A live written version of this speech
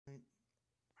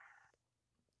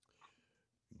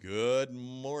Good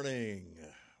morning.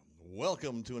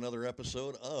 Welcome to another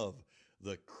episode of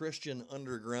the Christian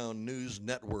Underground News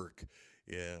Network.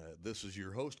 This is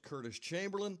your host, Curtis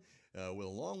Chamberlain,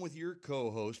 along with your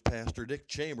co-host, Pastor Dick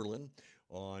Chamberlain,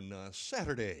 on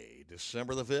Saturday,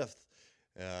 December the 5th.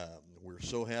 We're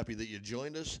so happy that you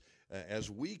joined us as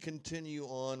we continue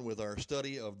on with our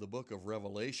study of the book of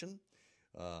Revelation.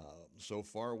 So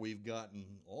far, we've gotten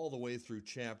all the way through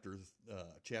chapters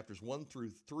 1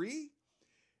 through 3.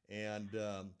 And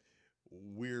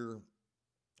we're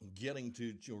going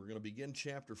to begin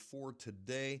chapter 4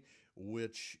 today,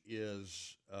 which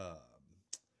is,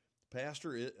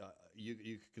 Pastor,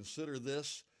 you consider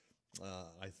this,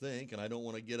 I think, and I don't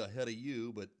want to get ahead of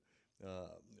you, but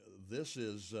this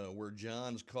is where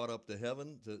John's caught up to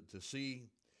heaven to see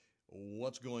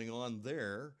what's going on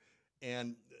there.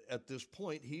 And at this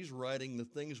point, he's writing the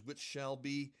things which shall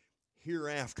be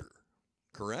hereafter,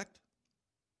 correct?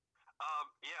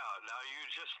 Yeah. Now you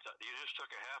just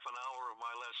took a half an hour of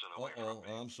my lesson away from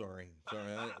me. I'm sorry.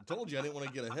 I told you I didn't want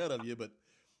to get ahead of you, but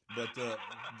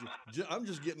I'm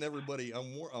just getting everybody.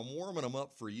 I'm warming them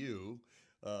up for you.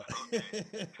 Okay.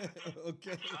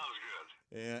 Sounds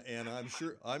good. And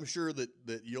I'm sure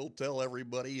that you'll tell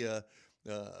everybody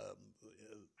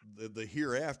the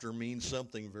hereafter means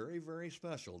something very, very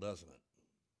special, doesn't it?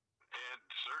 It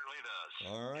certainly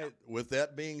does. All right. Yep. With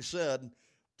that being said,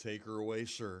 take her away,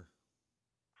 sir.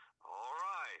 All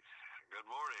right. Good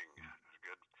morning.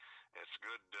 It's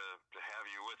good to have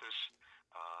you with us,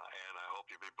 and I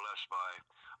hope you'll be blessed by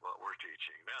what we're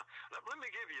teaching. Now, let me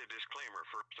give you a disclaimer,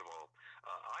 first of all.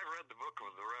 I've read the book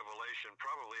of the Revelation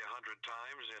probably 100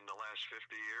 times in the last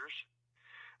 50 years.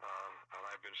 And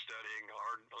I've been studying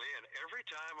ardently, and every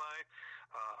time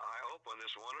I open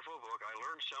this wonderful book, I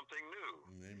learn something new.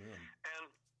 Amen.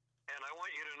 And I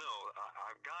want you to know,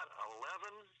 I've got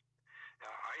 11.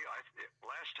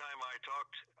 Last time I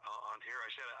talked on here, I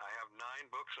said I have 9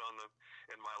 books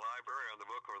in my library on the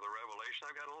book of the Revelation.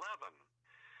 I've got 11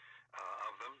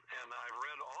 of them, and I've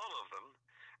read all of them.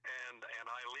 And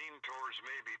I lean towards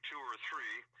maybe 2 or 3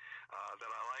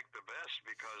 that I like the best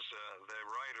because the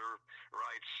writer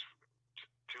writes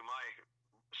to my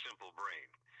simple brain.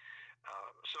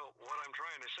 So what I'm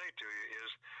trying to say to you is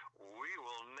we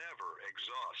will never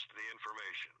exhaust the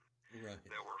information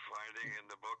that we're finding in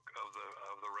the book of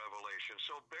the Revelation.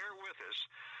 So bear with us.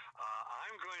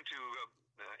 I'm going to,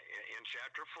 in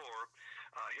chapter 4,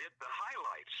 hit the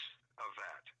highlights of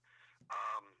that.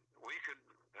 We could,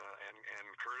 and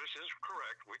Curtis is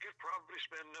correct, we could probably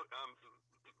spend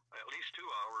at least 2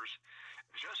 hours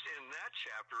just in that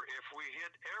chapter if we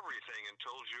hit everything and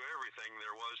told you everything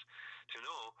there was to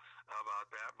know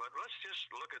about that. But let's just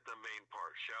look at the main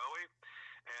part, shall we?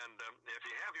 And if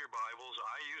you have your Bibles,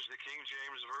 I use the King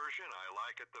James Version. I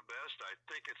like it the best. I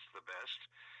think it's the best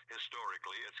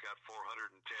historically. It's got 410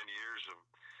 years of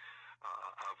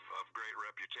great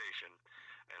reputation,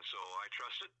 and so I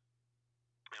trust it.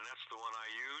 And that's the one I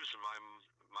use.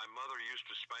 My mother used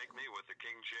to spank me with the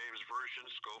King James Version,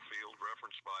 Schofield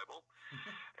Reference Bible,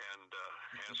 and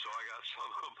so I got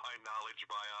some of my knowledge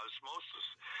by osmosis.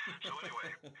 So anyway,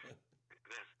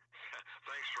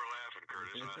 thanks for laughing,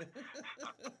 Curtis.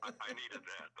 I needed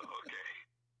that. Okay.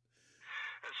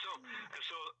 And so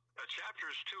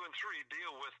chapters 2 and 3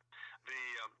 deal with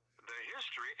the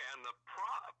history and the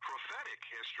prophetic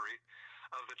history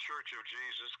of the Church of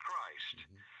Jesus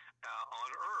Christ. On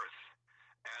earth,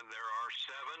 and there are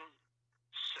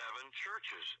seven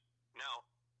churches. Now,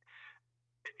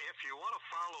 if you want to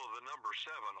follow the number 7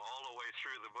 all the way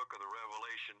through the book of the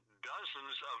Revelation,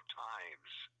 dozens of times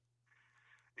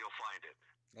you'll find it.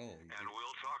 And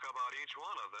we'll talk about each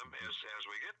one of them as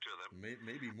we get to them.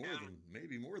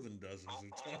 Maybe more than dozens of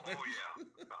times. Oh yeah,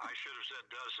 I should have said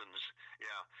dozens.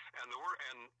 Yeah, and the word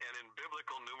and in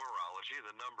biblical numerology,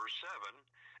 the number 7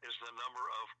 is the number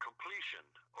of completion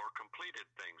or completed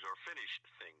things or finished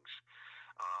things.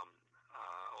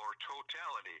 Or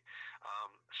totality.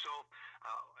 So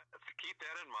keep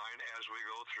that in mind as we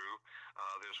go through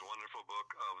this wonderful book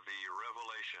of the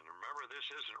Revelation. Remember, this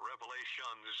isn't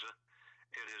Revelations.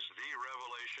 It is the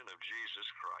revelation of Jesus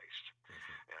Christ.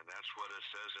 And that's what it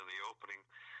says in the opening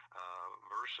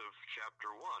verse of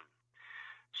chapter 1.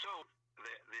 So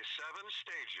the 7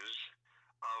 stages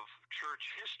of church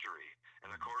history,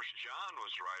 and of course John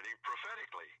was writing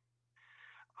prophetically.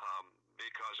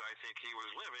 Because I think he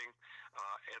was living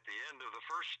at the end of the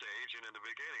first stage and in the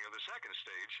beginning of the second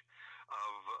stage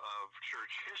of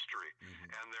church history.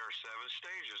 And there are 7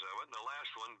 stages of it, and the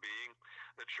last one being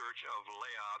the church of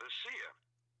Laodicea.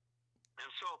 And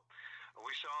so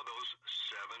we saw those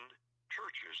 7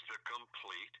 churches, the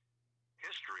complete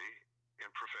history in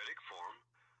prophetic form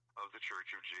of the Church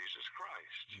of Jesus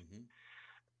Christ. Mm-hmm.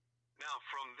 Now,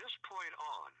 from this point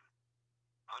on,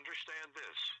 understand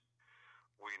this.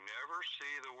 We never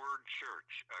see the word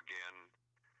church again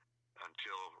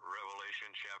until Revelation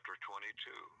chapter 22.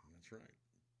 That's right.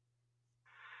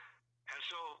 And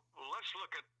so let's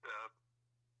look at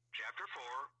chapter 4,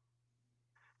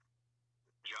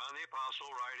 John the Apostle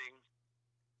writing,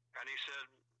 and he said,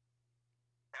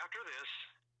 after this,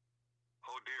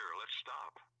 oh dear, let's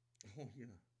stop. Oh,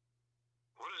 yeah.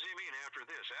 What does he mean after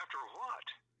this? After what?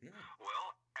 Yeah. Well,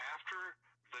 after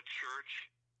the church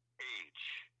age.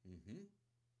 Mm-hmm.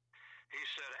 He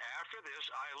said, after this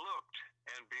I looked,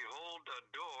 and behold, a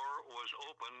door was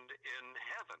opened in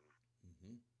heaven.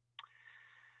 Mm-hmm.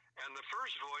 And the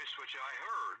first voice which I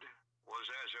heard was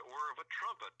as it were of a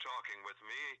trumpet talking with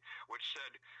me, which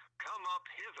said, come up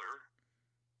hither.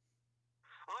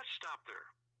 Well, let's stop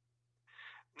there.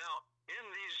 Now, in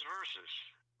these verses,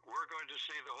 we're going to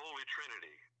see the Holy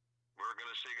Trinity. We're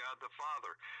going to see God the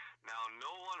Father. Now,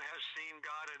 no one has seen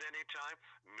God at any time,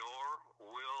 nor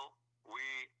will we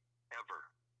ever.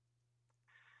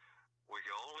 We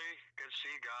only can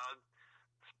see God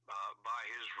by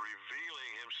his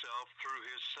revealing himself through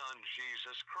his Son,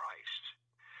 Jesus Christ.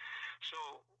 So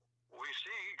we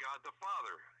see God the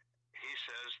Father. He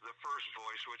says, the first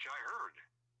voice which I heard.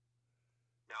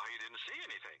 Now, he didn't see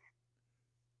anything.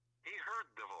 He heard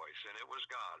the voice, and it was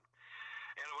God.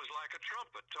 And it was like a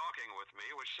trumpet talking with me,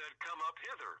 which said, come up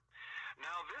hither.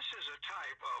 Now, this is a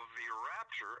type of the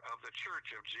rapture of the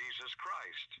Church of Jesus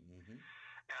Christ. Mm-hmm.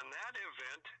 And that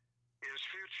event is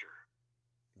future.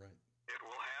 Right. It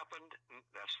will happen.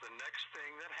 That's the next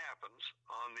thing that happens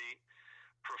on the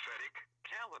prophetic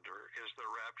calendar, is the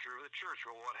rapture of the church.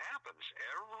 Well, what happens?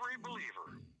 Every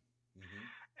believer Mm-hmm.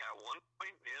 at one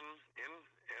point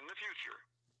in the future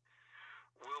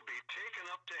will be taken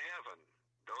up to heaven.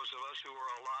 Those of us who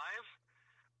are alive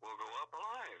will go up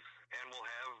alive, and will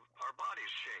have our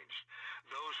bodies changed.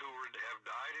 Those who have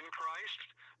died in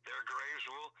Christ, their graves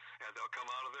and they'll come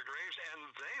out of their graves, and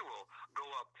they will go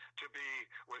up to be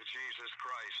with Jesus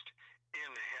Christ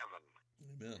in heaven.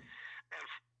 Amen.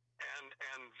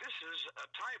 And this is a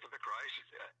type of the Christ,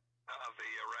 of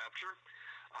the rapture,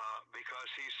 because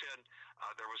he said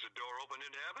there was a door opened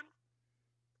in heaven,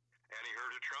 and he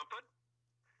heard a trumpet,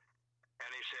 and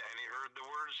he said, and he heard the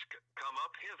words, come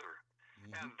up hither.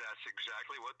 Mm-hmm. And that's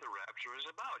exactly what the rapture is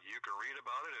about. You can read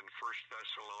about it in 1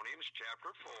 Thessalonians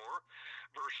chapter 4,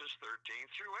 verses 13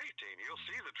 through 18. You'll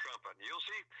see the trumpet. You'll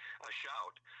see a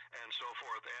shout and so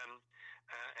forth.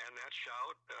 And that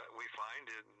shout we find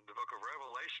in the book of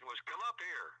Revelation was, come up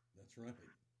here. That's right.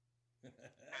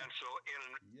 And so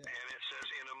and it says,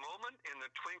 in a moment, in the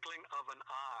twinkling of an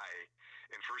eye,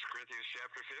 in 1 Corinthians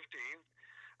chapter 15,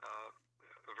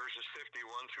 verses 51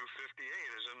 through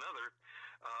 58 is another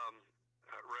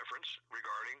reference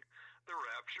regarding the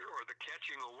rapture, or the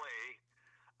catching away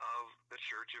of the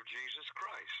Church of Jesus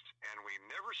Christ. And we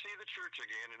never see the church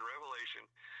again in Revelation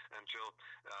until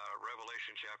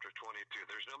Revelation chapter 22.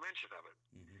 There's no mention of it.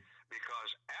 Mm-hmm.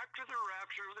 Because after the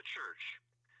rapture of the church,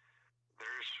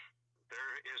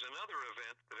 there is another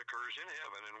event that occurs in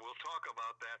heaven, and we'll talk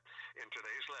about that in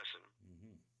today's lesson.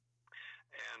 Mm-hmm.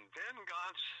 And then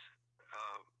God's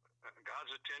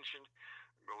attention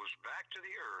goes back to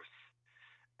the earth,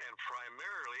 and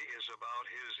primarily is about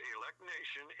his elect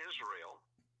nation, Israel.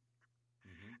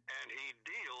 Mm-hmm. And he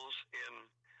deals in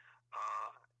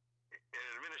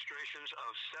administrations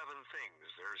of 7 things.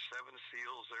 There's 7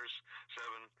 seals, there's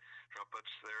 7 trumpets,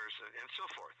 and so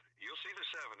forth. You'll see the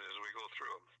 7 as we go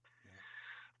through them. Yeah.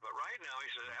 But right now,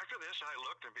 he says, after this I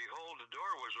looked, and behold, the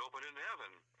door was open in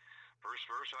heaven. First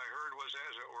verse I heard was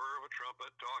as it were of a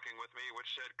trumpet talking with me,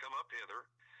 which said, come up hither.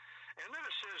 And then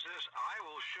it says this, I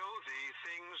will show thee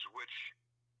things which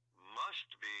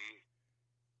must be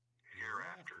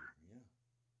hereafter. Yeah.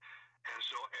 And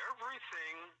so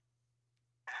everything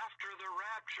after the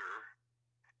rapture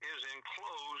is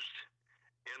enclosed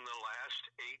in the last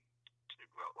 18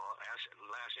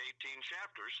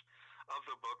 chapters of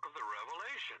the book of the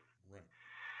Revelation. Right.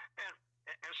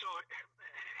 And so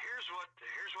here's what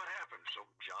happened. So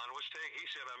John was he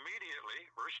said immediately,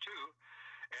 verse 2,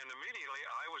 and immediately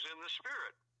I was in the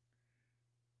Spirit.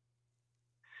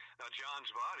 Now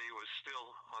John's body was still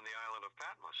on the island of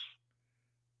Patmos,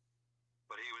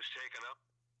 but he was taken up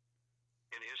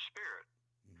in his spirit.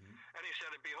 Mm-hmm. And he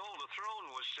said, behold, a throne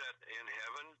was set in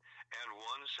heaven, and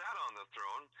one sat on the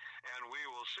throne, and we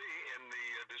will see in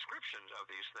the descriptions of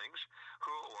these things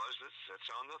who it was that sits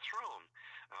on the throne.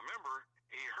 Now remember,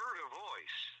 he heard a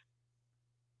voice.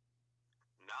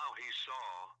 Now he saw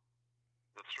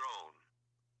the throne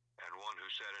and one who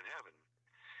sat in heaven.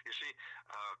 You see,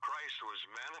 Christ was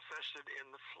manifested in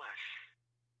the flesh.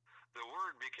 The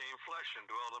Word became flesh and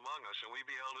dwelt among us, and we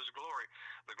beheld His glory,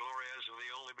 the glory as of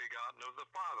the only begotten of the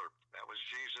Father. That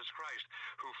was Jesus Christ,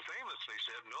 who famously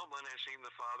said, "No man has seen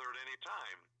the Father at any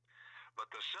time, but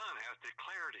the Son hath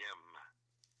declared Him."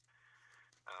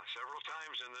 Several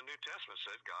times in the New Testament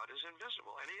said God is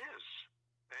invisible, and He is.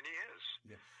 And He is.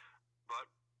 Yes.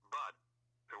 But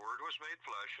the Word was made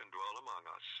flesh and dwelt among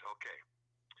us. Okay.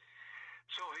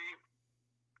 So he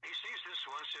sees this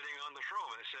one sitting on the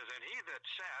throne. It says, "And he that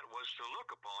sat was to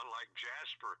look upon like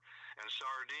jasper and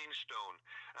sardine stone."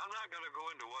 I'm not going to go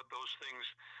into what those things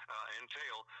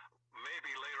entail.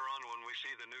 Maybe later on when we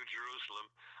see the New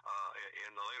Jerusalem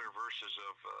in the later verses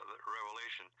of the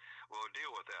Revelation, we'll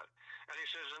deal with that. And he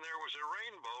says, "And there was a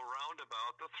rainbow round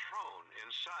about the throne,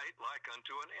 in sight like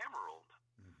unto an emerald."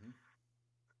 Mm-hmm.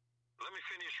 Let me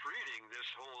finish reading this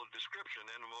whole description,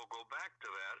 and we'll go back to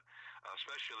that,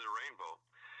 especially the rainbow.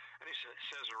 And he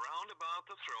says, "Around about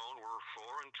the throne were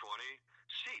 24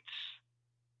 seats.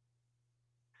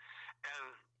 And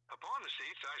upon the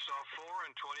seats I saw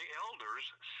 24 elders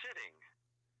sitting,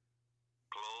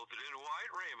 clothed in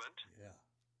white raiment, Yeah.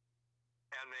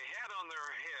 and they had on their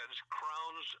heads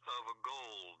crowns of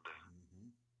gold."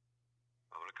 Mm-hmm.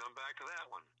 I'm going to come back to that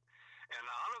one. "And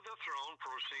out of the throne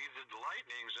proceeded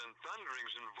lightnings and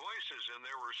thunderings and voices, and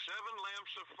there were 7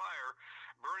 lamps of fire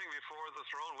burning before the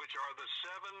throne, which are the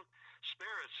 7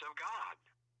 spirits of God."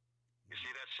 You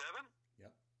see that 7?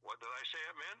 Yep. What did I say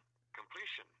it meant?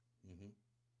 Completion. Mm-hmm.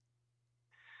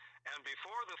 "And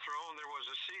before the throne there was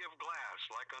a sea of glass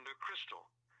like unto crystal.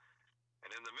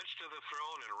 And in the midst of the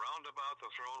throne and round about the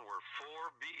throne were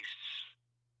 4 beasts.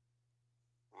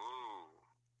 Woo!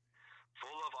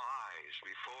 Full of eyes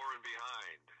before and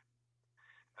behind.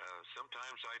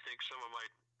 Sometimes I think some of my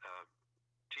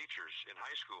teachers in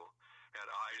high school had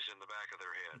eyes in the back of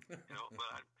their head,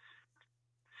 but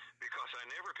because I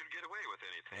never could get away with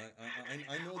anything.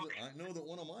 I know that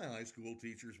one of my high school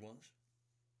teachers was.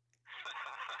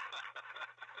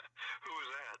 Who was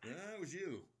that? That was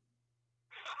you.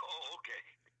 Oh, okay.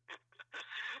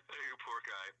 You poor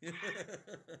guy.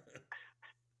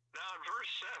 Now in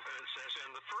verse 7 it says,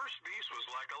 "And the first beast was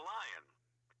like a lion,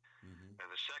 Mm-hmm. and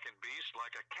the second beast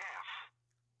like a calf,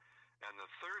 and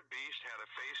the third beast had a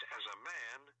face as a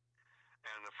man,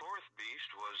 and the fourth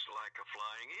beast was like a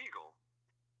flying eagle.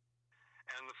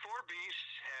 And the 4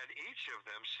 beasts had each of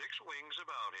them 6 wings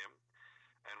about him,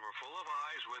 and were full of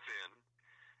eyes within,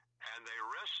 and they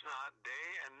rest not day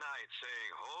and night,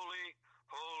 saying, Holy,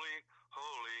 holy,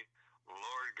 holy,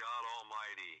 Lord God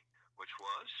Almighty, which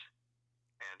was,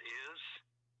 and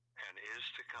is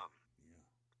to come." Yeah.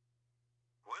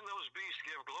 When those beasts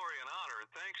give glory and honor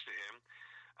and thanks to him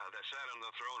that sat on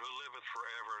the throne, who liveth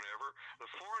forever and ever, the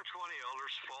 24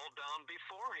 elders fall down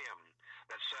before him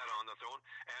that sat on the throne,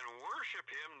 and worship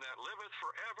him that liveth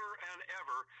forever and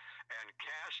ever, and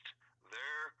cast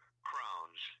their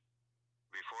crowns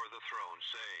before the throne,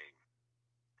 saying,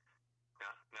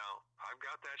 now I've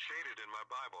got that shaded in my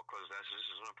Bible because this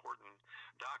is an important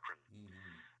doctrine.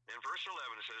 Mm-hmm. In verse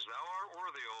 11 it says, "Thou art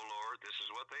worthy, O Lord," this is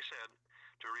what they said,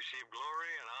 "to receive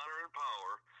glory and honor and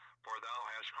power, for thou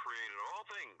hast created all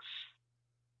things,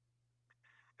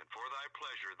 and for thy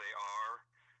pleasure they are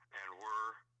and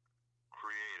were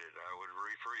created." I would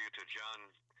refer you to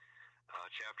John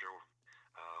chapter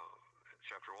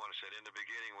 1. It said, "In the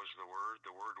beginning was the Word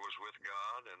was with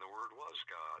God, and the Word was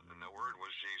God, and the Word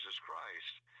was Jesus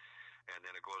Christ." And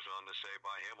then it goes on to say,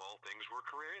 "By him all things were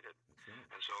created." That's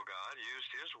right. And so God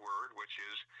used his Word, which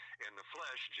is in the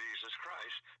flesh, Jesus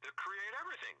Christ, to create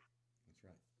everything. That's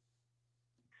right.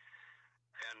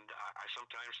 And I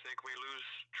sometimes think we lose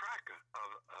track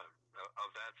of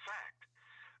that fact,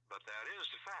 but that is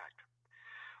the fact.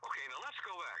 Okay, now let's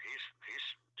go back.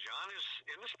 John is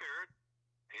in the Spirit.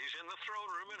 He's in the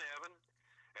throne room in heaven,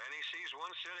 and he sees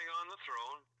one sitting on the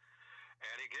throne,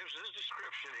 and he gives his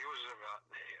description. He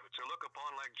was to look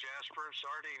upon like jasper and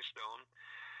sardine stone,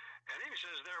 and he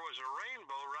says there was a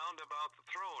rainbow round about the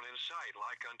throne in sight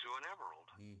like unto an emerald.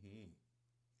 Mm-hmm.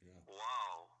 Yeah.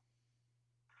 Wow.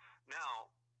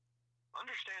 Now,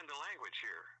 understand the language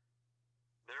here.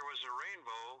 There was a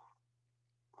rainbow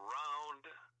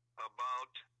round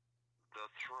about the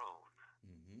throne.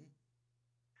 Mm-hmm.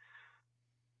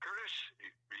 Curtis,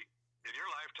 in your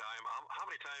lifetime, how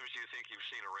many times do you think you've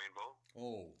seen a rainbow?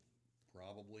 Oh,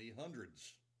 probably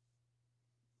hundreds.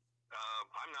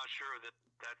 I'm not sure that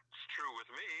that's true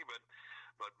with me, but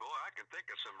boy, I can think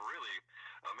of some really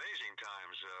amazing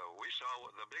times. We saw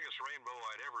the biggest rainbow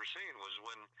I'd ever seen was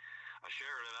when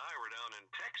Sharon and I were down in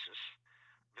Texas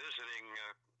visiting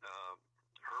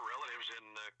her relatives in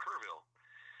Kerrville.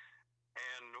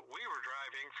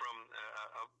 driving from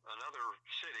another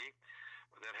city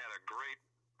that had a great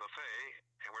buffet,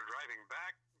 and we're driving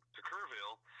back to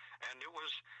Kerrville, and it was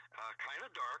kind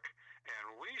of dark,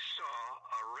 and we saw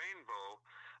a rainbow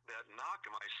that knocked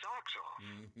my socks off.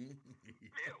 Mm-hmm.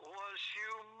 It was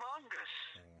humongous.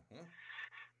 Uh-huh.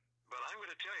 But I'm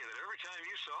going to tell you that every time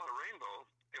you saw a rainbow,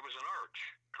 it was an arch,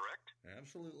 correct?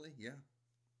 Absolutely, yeah.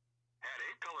 Had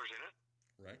 8 colors in it,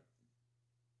 Right.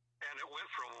 and it went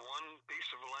from one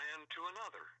piece of land to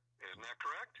another. Isn't that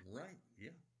correct? Right,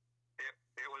 yeah.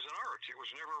 It was an arch. It was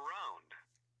never round.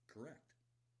 Correct.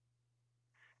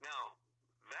 Now,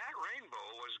 that rainbow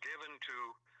was given to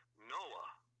Noah.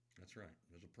 That's right.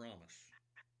 There's a promise.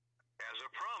 As a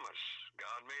promise.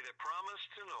 God made a promise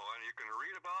to Noah, and you can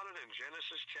read about it in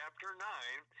Genesis chapter 9.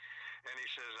 And he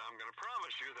says, I'm going to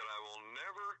promise you that I will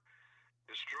never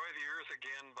destroy the earth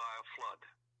again by a flood.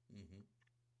 Mm-hmm.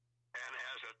 And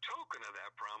as a token of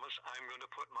that promise, I'm going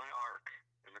to put my ark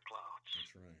in the clouds.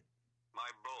 That's right. My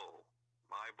bow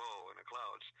in the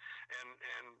clouds.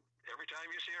 And every time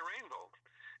you see a rainbow,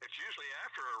 it's usually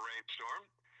after a rainstorm,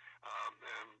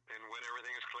 and when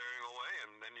everything is clearing away,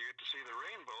 and then you get to see the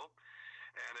rainbow,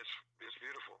 and it's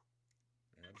beautiful.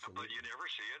 Absolutely. But you never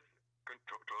see it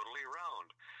totally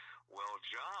round. Well,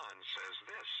 John says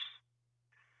this.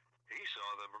 He saw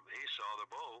the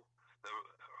bow,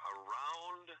 a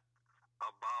round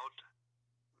about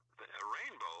a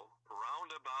rainbow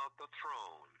round about the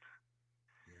throne.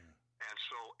 Yeah. And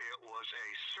so it was a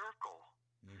circle.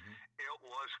 Mm-hmm. It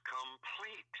was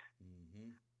complete. Mm-hmm.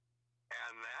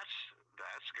 And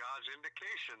that's God's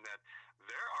indication that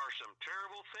there are some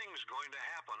terrible things going to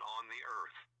happen on the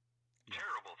earth. Yeah.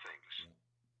 Terrible things.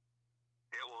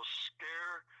 Yeah. It will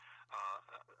scare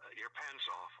your pants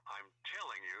off. I'm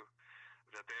telling you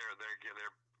that they're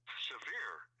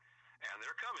severe, and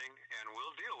they're coming, and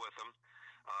we'll deal with them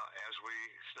as we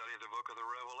study the book of the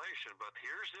Revelation. But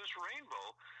here's this rainbow,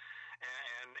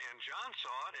 and John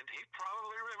saw it, and he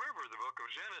probably remembered the book of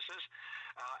Genesis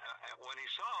when he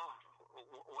saw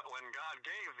when God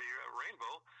gave the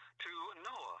rainbow to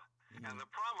Noah. Mm-hmm. And the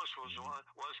promise was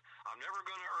I'm never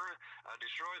going to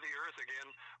destroy the earth again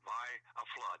by a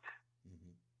flood.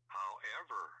 Mm-hmm.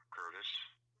 However, Curtis,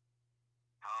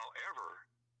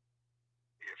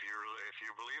 if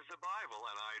you believe the Bible,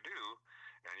 and I do,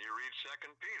 and you read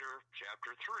 2 Peter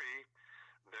chapter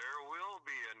 3, there will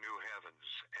be a new heavens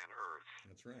and earth.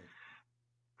 That's right.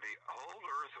 The old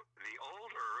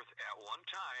earth at one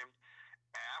time,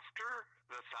 after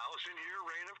the 1,000-year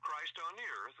reign of Christ on the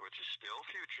earth, which is still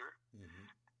future, Mm-hmm.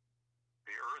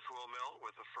 the earth will melt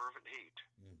with a fervent heat.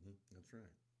 Mm-hmm. That's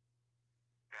right.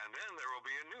 And then there will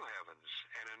be a new heavens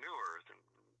and a new earth.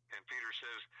 And Peter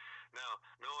says, now,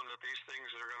 knowing that these things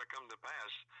are going to come to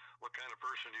pass, what kind of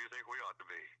person do you think we ought to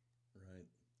be? Right.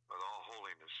 With all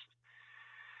holiness.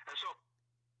 And so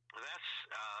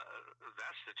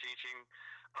that's the teaching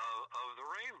of the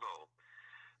rainbow.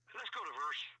 Let's go to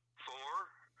verse 4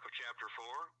 of chapter 4.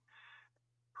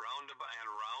 Round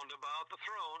about the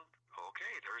throne.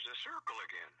 Okay, there's a circle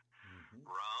again. Mm-hmm.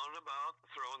 Round about the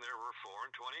throne there were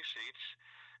 24 seats,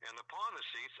 and upon the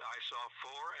seats I saw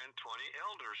 24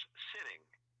 elders sitting.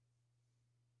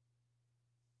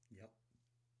 Yep.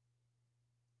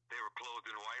 They were clothed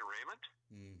in white raiment,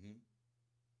 Mm-hmm.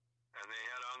 and they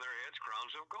had on their heads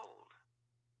crowns of gold.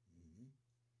 Mm-hmm.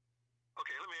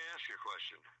 Okay, let me ask you a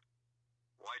question.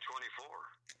 Why 24?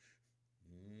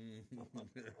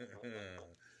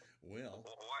 Well,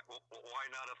 why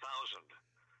not 1,000?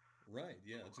 right.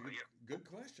 Yeah, it's a good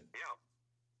question. Yeah,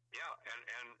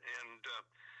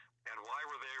 and why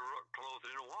were they clothed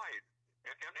in white?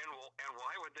 And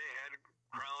why would they had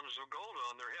crowns of gold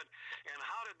on their head? And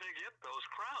how did they get those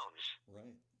crowns?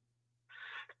 Right.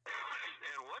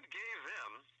 And what gave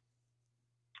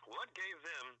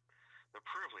them the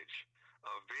privilege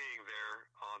of being there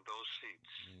on those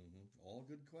seats? Mm-hmm. All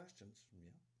good questions.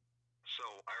 Yeah. So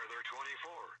why are there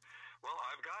 24? Well,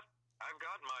 I've got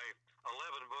my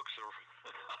 11 books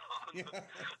on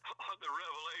the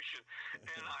Revelation,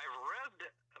 and I've read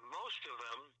most of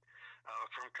them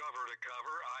from cover to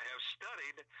cover. I have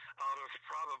studied out of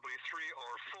probably 3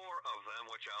 or 4 of them,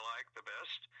 which I like the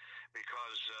best,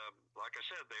 because, like I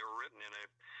said, they were written in a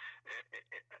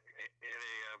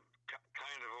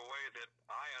kind of a way that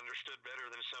I understood better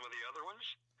than some of the other ones.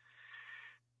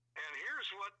 And here's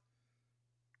what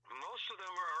most of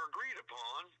them are agreed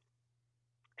upon,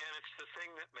 and it's the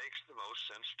thing that makes the most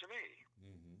sense to me.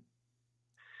 Mm-hmm.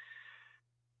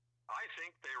 I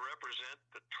think they represent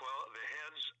the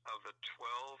heads of the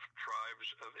 12 tribes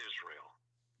of Israel.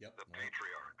 Yep. The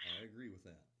patriarchs. I agree with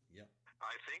that. Yep.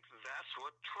 I think that's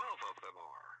what 12 of them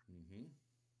are. Mm-hmm.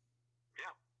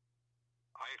 Yeah.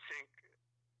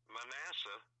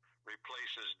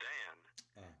 replaces Dan,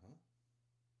 Uh-huh.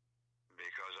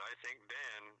 because I think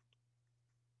Dan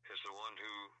is the one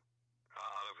who,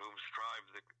 out of whose tribe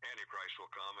the Antichrist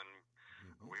will come, and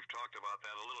we've talked about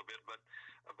that a little bit. But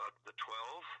about the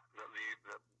 12,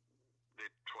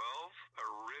 the 12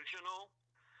 original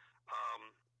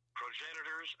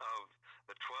progenitors of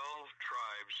the 12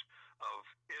 tribes of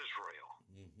Israel,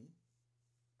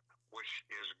 which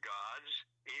is God's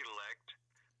elect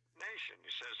nation. He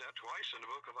says that twice in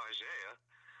the book of Isaiah,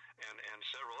 and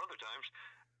several other times.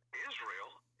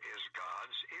 Israel is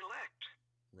God's elect.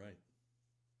 Right.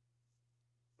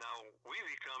 Now, we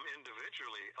become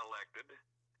individually elected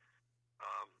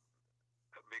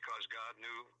because God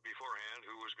knew beforehand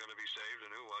who was going to be saved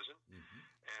and who wasn't.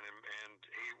 And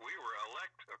we were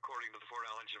elect according to the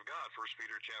foreknowledge of God. 1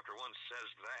 Peter chapter 1 says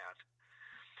that.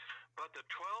 But the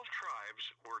 12 tribes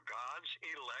were God's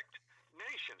elect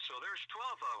nation. So there's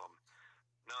 12 of them.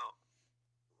 Now,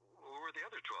 who were the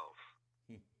other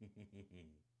 12?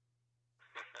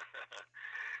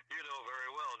 You know very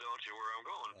well, don't you, where I'm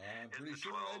going? I'm pretty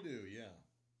sure 12, I do, yeah.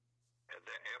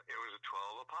 It was the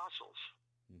 12 apostles.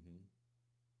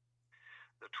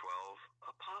 The 12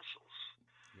 apostles.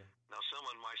 Yeah. Now,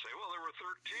 someone might say, well, there were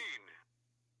 13.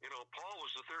 You know, Paul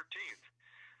was the 13th.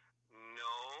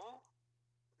 No,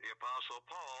 the apostle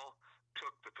Paul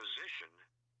took the position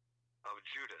of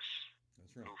Judas.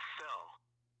 That's right. Who fell.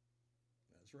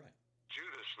 That's right.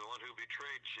 Judas, the one who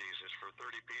betrayed Jesus for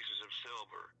 30 pieces of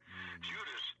silver.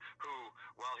 Judas, who,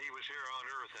 while he was here on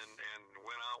earth and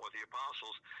went out with the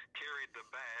apostles, carried the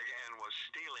bag and was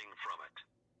stealing from it.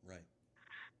 Right.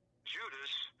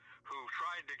 Judas, who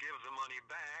tried to give the money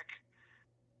back,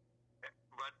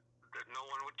 but that no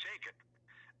one would take it.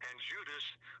 And Judas,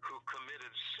 who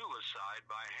committed suicide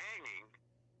by hanging,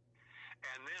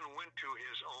 and then went to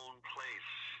his own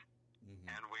place.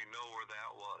 And we know where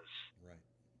that was. Right.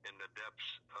 In the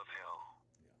depths of hell.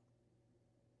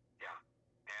 Yeah.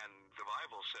 And the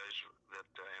Bible says that,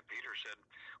 and Peter said,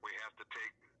 we have to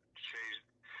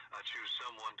choose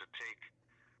someone to take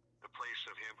the place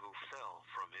of him who fell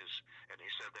from his, and he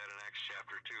said that in Acts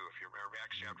chapter 2, if you remember,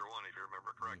 Acts chapter 1, if you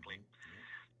remember correctly.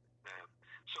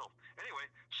 So, anyway,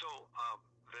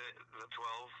 the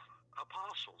 12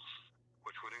 apostles,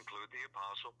 which would include the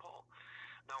apostle Paul.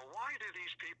 Now, why do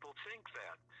these people think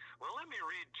that? Well, let me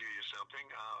read to you something.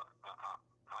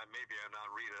 Maybe I'll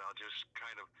not read it. I'll just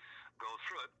kind of go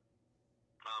through it.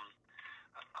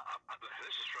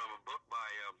 This is from a book by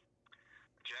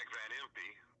Jack Van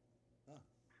Impe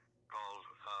called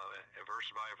Verse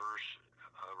by Verse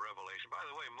Revelation. By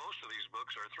the way, most of these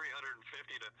books are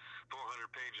 350 to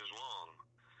 400 pages long.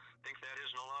 Think that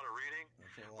isn't a lot of reading?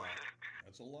 That's a lot.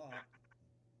 That's a lot.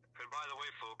 And by the way,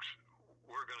 folks,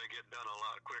 we're going to get done a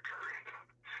lot quicker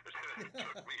than it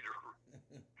took me to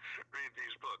read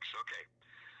these books. Okay.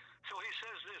 So he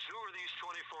says this, who are these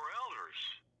 24 elders?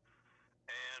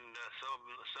 And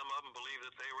some of them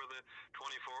believe that they were the 24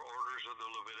 orders of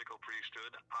the Levitical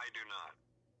priesthood. I do not.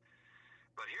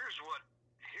 But here's what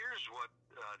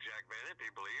Jack Van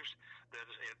Impe believes, that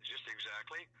it's just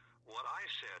exactly what I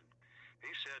said.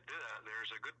 He said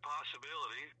there's a good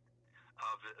possibility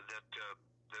of that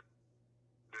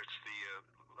it's the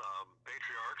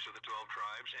patriarchs of the 12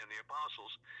 tribes and the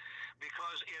apostles,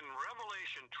 because in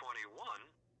Revelation 21,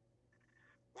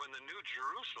 when the New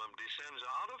Jerusalem descends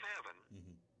out of heaven,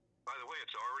 by the way,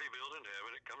 it's already built in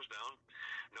heaven, it comes down,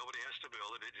 nobody has to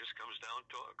build it, it just comes down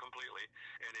completely,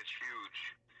 and it's huge.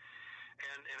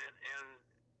 And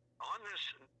on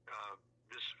this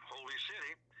holy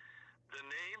city, the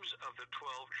names of the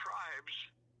 12 tribes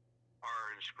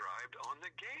are inscribed on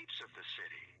the gates of the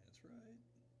city. That's right.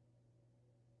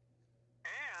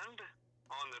 And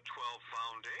on the 12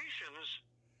 foundations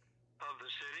of the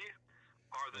city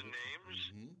are the names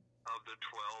of the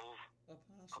 12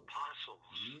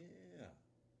 apostles. Yeah.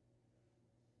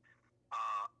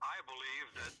 I believe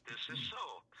that this is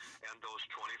so. And those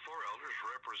 24 elders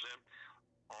represent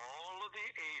all of the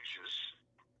ages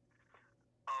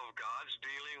of God's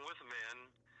dealing with men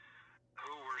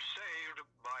who were saved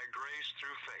by grace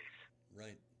through faith.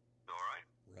 Right. All right?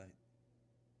 Right.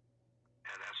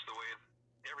 And that's the way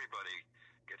everybody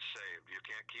gets saved. You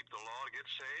can't keep the law to get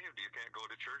saved. You can't go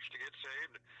to church to get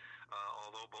saved.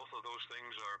 Although both of those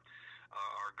things are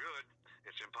good,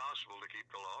 it's impossible to keep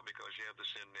the law because you have the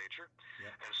sin nature.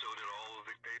 Yep. And so did all of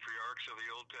the patriarchs of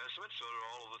the Old Testament. So did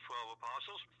all of the 12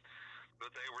 apostles.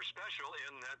 But they were special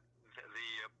in that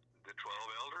the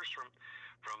 12 elders from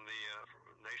the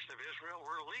nation of Israel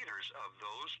were leaders of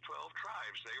those 12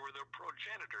 tribes. They were the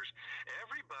progenitors.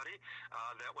 Everybody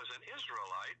that was an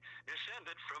Israelite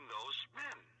descended from those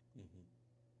men.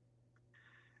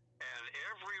 And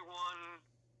everyone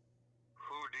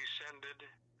who descended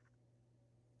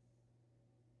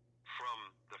from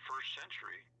the first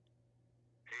century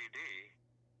AD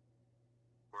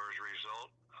were as a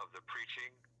result of the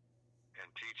preaching and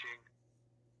teaching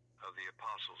of the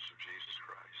apostles of Jesus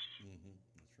Christ. Mm-hmm.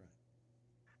 That's right.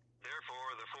 Therefore,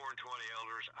 the 4 and 20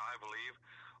 elders, I believe,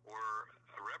 were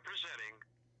representing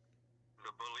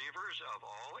the believers of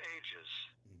all ages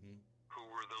Mm-hmm. who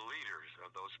were the leaders of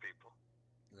those people.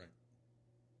 Right.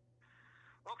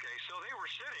 Okay, so they were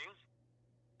sitting.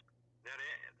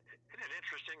 Isn't it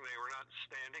interesting? They were not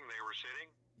standing, they were sitting.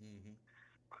 Mm-hmm.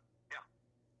 Yeah.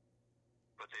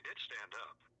 But they did stand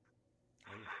up.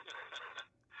 Oh, yeah.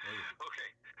 Oh, yeah. Okay.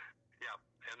 Yeah.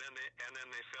 And then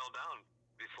they fell down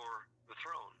before the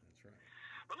throne. That's right.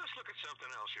 But let's look at something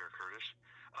else here, Curtis.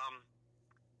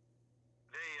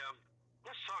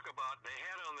 Let's talk about, they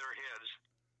had on their heads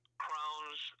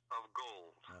crowns of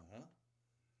gold. Uh-huh.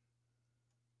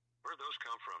 Where'd those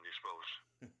come from, do you suppose?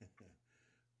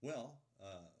 Well,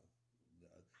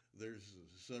 there's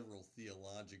several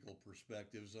theological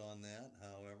perspectives on that.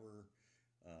 However,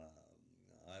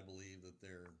 I believe that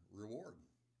they're reward.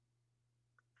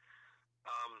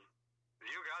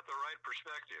 You got the right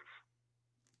perspective.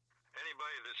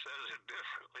 Anybody that says it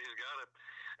differently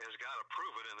has got to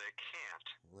prove it, and they can't.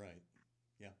 Right.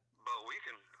 Yeah. But we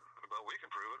can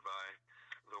prove it by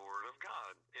the Word of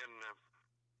God.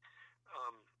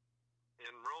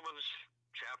 In Romans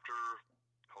chapter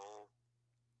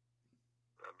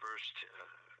verse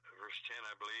 10,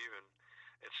 I believe, and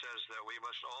it says that we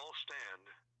must all stand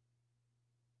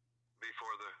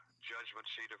before the judgment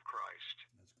seat of Christ.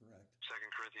 That's correct.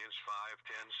 2 Corinthians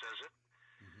 5:10 says it,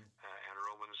 Mm-hmm. and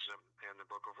Romans and the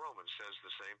book of Romans says the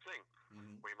same thing.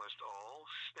 Mm-hmm. We must all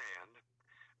stand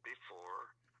before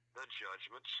the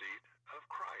judgment seat of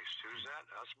Christ. Who's that?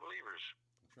 Us believers.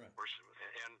 That's right.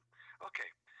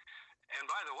 And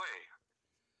by the way,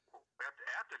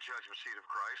 at the judgment seat of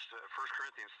Christ, 1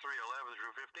 Corinthians 3:11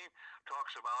 through 15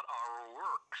 talks about our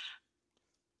works.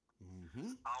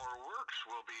 Mm-hmm. Our works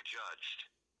will be judged,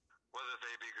 whether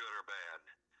they be good or bad.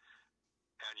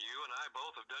 And you and I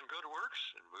both have done good works,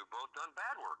 and we've both done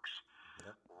bad works.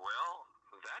 Yep. Well,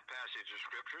 that passage of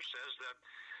Scripture says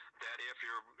that if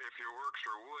your works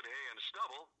are wood, hay, and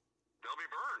stubble, they'll be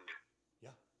burned.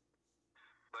 Yeah.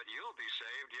 But you'll be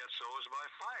saved, yet so is by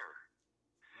fire.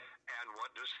 And what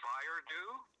does fire do?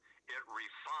 It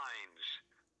refines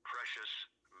precious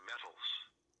metals.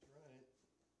 Right.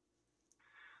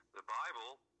 The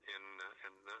Bible in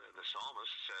the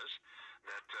psalmist says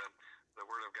that the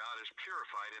Word of God is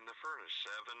purified in the furnace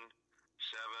seven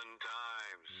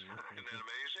times. Mm-hmm. Isn't that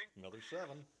amazing? Another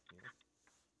 7. Yeah.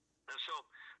 And so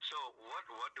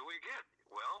what do we get?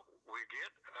 Well, we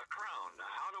get a crown. Now,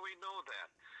 how do we know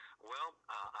that? Well,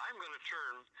 I'm going to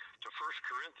turn to 1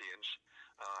 Corinthians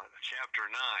chapter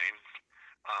 9.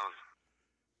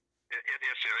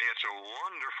 It's a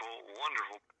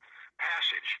wonderful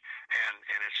passage, and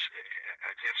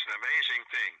it's an amazing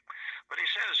thing. But he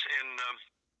says in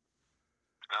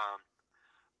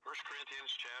 1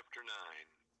 Corinthians chapter 9,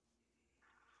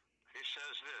 he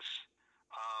says this,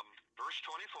 verse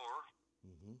 24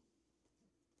 Mm-hmm.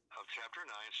 of chapter 9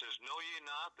 says, Know ye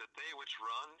not that they which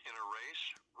run in a race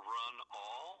run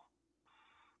all,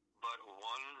 but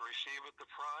one receiveth the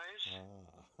prize?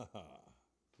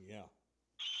 Yeah.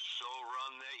 So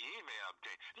run that ye may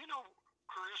obtain. You know,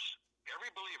 Curtis, every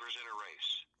believer's in a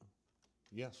race.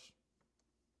 Yes.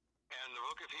 And the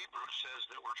book of Hebrews says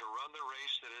that we're to run the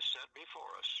race that is set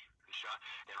before us.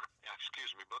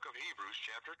 Book of Hebrews,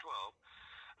 chapter 12,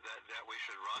 that we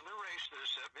should run the race that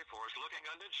is set before us, looking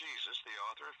unto Jesus, the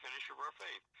author and finisher of our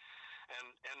faith.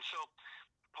 And so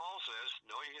Paul says,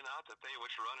 Know ye not that they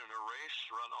which run in a race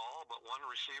run all, but one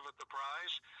receiveth the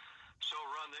prize? So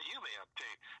run that you may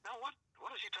obtain. Now,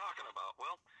 what is he talking about?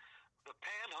 Well, the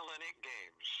Pan-Hellenic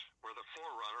Games were the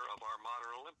forerunner of our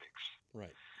modern Olympics.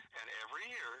 Right. And every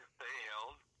year they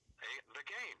held the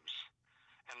games.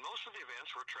 And most of the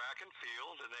events were track and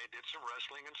field, and they did some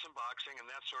wrestling and some boxing and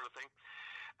that sort of thing.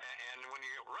 And when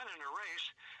you run in a race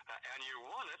and you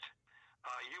won it,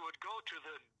 you would go to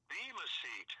the Bema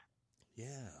seat.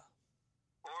 Yeah.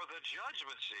 Or the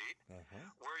judgment seat,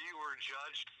 where you were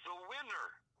judged the winner.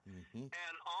 Mm-hmm.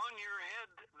 And on your head,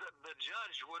 the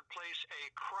judge would place a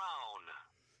crown.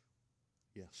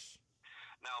 Yes.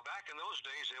 Now, back in those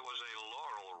days, it was a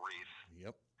laurel wreath.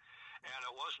 Yep. And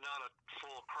it was not a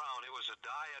full crown. It was a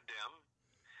diadem.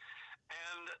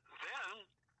 And then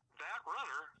that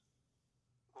runner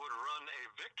would run a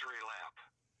victory lap.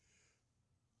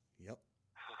 Yep.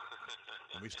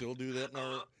 And we still do that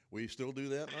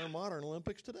in our modern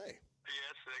Olympics today.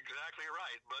 Yes, exactly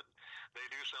right. But they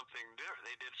do something different.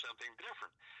 They did something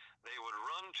different. They would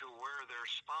run to where their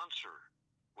sponsor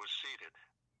was seated,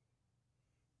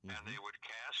 and they would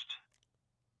cast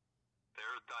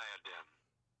their diadem,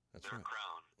 That's their right.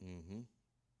 crown, Mm-hmm.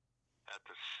 at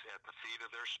the feet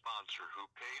of their sponsor, who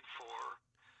paid for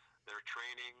their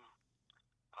training,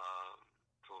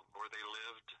 where they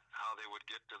lived, how they would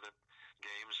get to the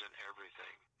games, and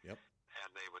everything. Yep. And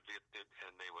they would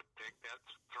take that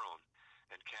throne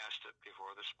and cast it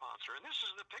before the sponsor. And this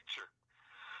is the picture.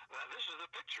 This is the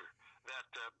picture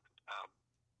that the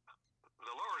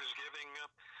Lord is giving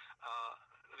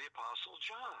the Apostle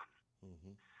John,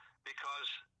 Mm-hmm.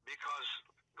 because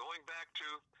going back to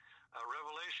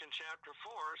Revelation chapter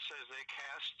 4, it says they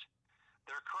cast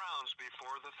their crowns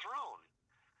before the throne.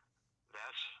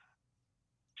 That's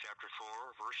chapter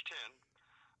 4, verse 10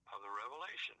 of the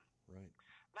Revelation. Right.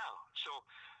 Now, so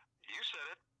you said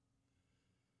it.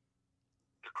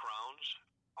 The crowns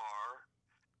are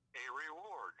a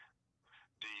reward.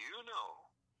 Do you know?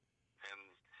 And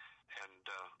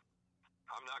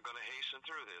I'm not going to hasten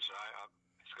through this.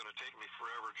 It's going to take me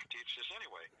forever to teach this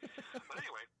anyway. But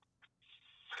anyway,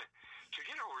 to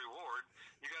get a reward,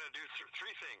 you got to do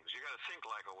three things. You got to think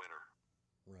like a winner.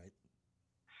 Right.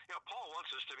 You know, Paul wants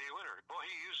us to be a winner. Boy,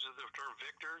 he uses the term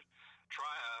victor,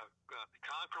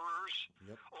 conquerors,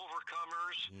 Yep.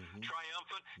 overcomers, Mm-hmm.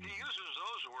 triumphant. He uses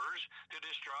those words to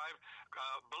describe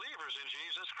believers in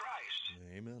Jesus Christ.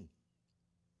 Amen.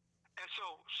 And so,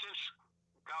 since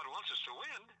God wants us to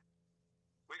win,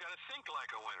 we got to think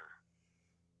like a winner.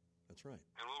 That's right.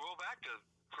 And we'll go back to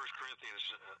 1 Corinthians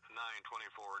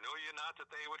 9:24. Know ye not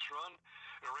that they which run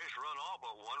in a race run all,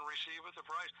 but one receiveth the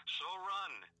prize? So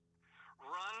run.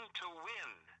 Run to win,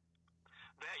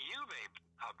 that you may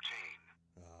obtain.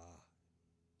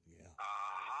 Yeah.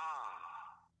 Aha.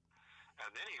 And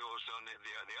then he goes on,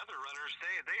 the other runners,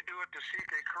 they do it to seek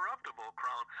a corruptible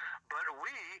crown. But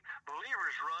we,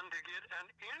 believers, run to get an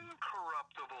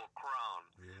incorruptible crown.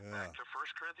 Yeah. Back to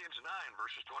 1 Corinthians 9,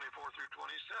 verses 24 through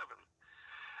 27.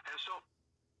 And so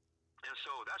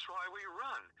that's why we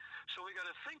run. So we got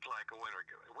to think like a winner.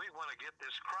 We want to get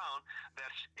this crown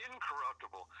that's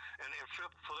incorruptible. And in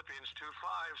Philippians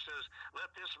 2:5 says, let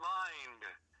this mind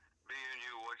be in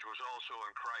you, which was also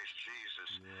in Christ Jesus.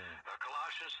 Yeah.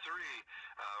 Colossians 3,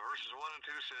 verses 1 and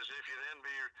 2 says, if you then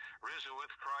be risen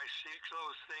with Christ, seek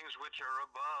those things which are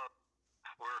above,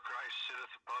 where Christ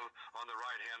sitteth above on the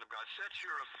right hand of God. Set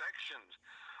your affections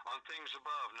on things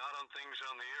above, not on things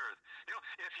on the earth. You know,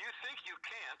 if you think you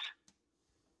can't,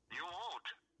 you won't.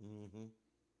 Mm-hmm.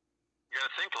 You got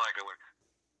to think like a winner.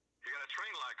 You got to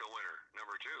train like a winner.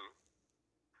 Number 2,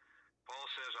 Paul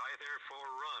says, I therefore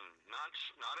run, not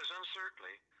as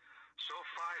uncertainly, so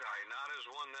fight I, not as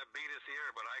one that beateth the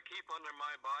air, but I keep under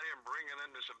my body and bring it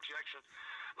into subjection,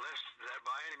 lest that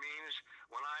by any means,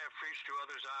 when I have preached to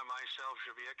others, I myself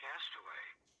should be a castaway.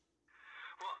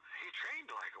 Well, he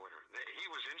trained like a winner. He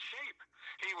was in shape.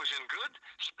 He was in good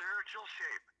spiritual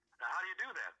shape. Now, how do you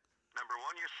do that? Number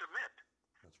 1, you submit.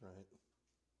 That's right.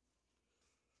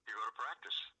 You go to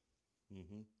practice.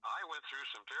 Mm-hmm. I went through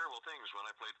some terrible things when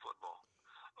I played football.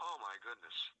 Oh, my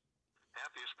goodness.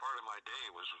 Happiest part of my day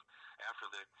was after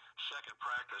the second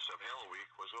practice of Hell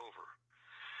Week was over.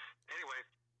 Anyway,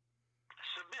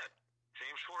 submit.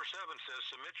 James 4:7 says,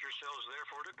 submit yourselves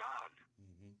therefore to God.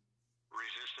 Mm-hmm.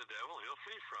 Resist the devil, he'll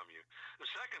flee from you.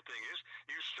 The second thing is,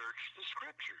 you search the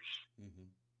scriptures. Mm-hmm.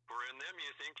 For in them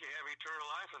you think you have eternal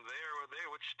life, and they are they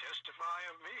which testify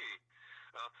of me.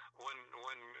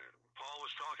 When Paul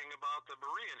was talking about the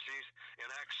Bereans, he's in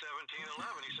Acts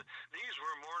 17:11, he said, these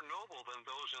were more noble than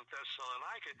those in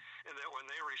Thessalonica, in that when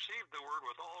they received the word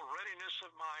with all readiness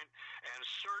of mind and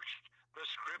searched the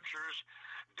scriptures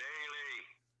daily,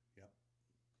 Yep.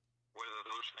 whether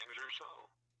those things are so.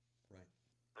 Right.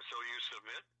 And so you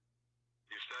submit,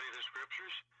 you study the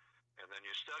scriptures, and then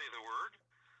you study the word.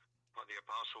 But the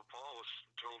Apostle Paul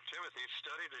told Timothy,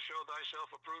 study to show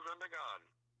thyself approved unto God.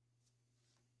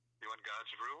 You want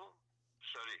God's approval?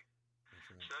 Study. That's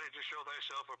right. Study to show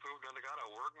thyself approved unto God, a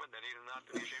workman that needeth not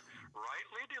to be ashamed,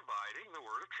 rightly dividing the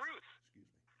word of truth.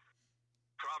 Excuse me.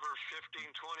 Proverbs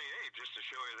 15:28, just to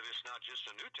show you that it's not just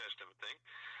a New Testament thing.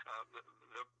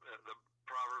 The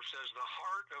proverb says, the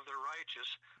heart of the righteous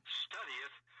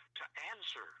studieth to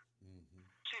answer. Mm-hmm.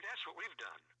 See, that's what we've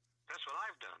done. That's what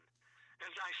I've done. And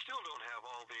I still don't have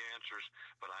all the answers,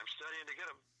 but I'm studying to get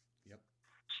them. Yep.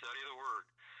 Study the word.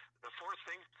 The fourth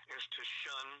thing is to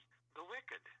shun the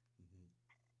wicked. Mm-hmm.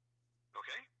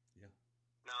 Okay? Yeah.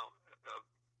 Now, 2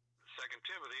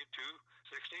 Timothy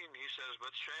 16, he says,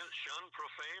 but shun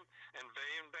profane and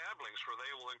vain babblings, for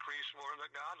they will increase more than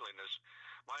godliness.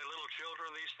 My little children,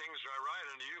 these things I write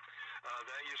unto you,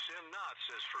 that you sin not,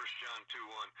 says 1 John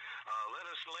 2:1. Let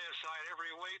us lay aside every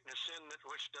weight and the sin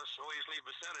which does so easily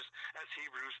beset us. That's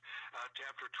Hebrews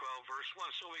chapter 12, verse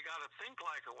 1. So we got to think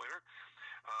like a winner.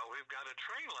 We've got to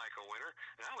train like a winner.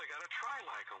 Now we got to try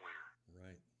like a winner.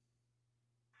 Right.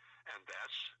 And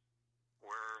that's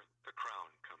where the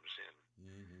crown comes in.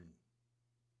 Mm-hmm.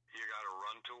 You got to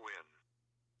run to win.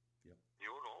 Yep. You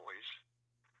won't always.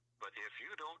 But if you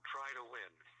don't try to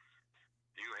win,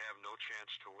 you have no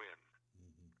chance to win.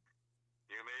 Mm-hmm.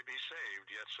 You may be saved,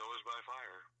 yet so is by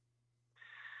fire.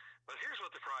 But here's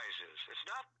what the prize is.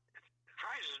 The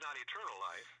prize is not eternal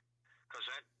life, because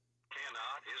that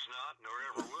cannot, is not, nor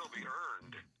ever will be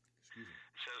earned. Excuse me.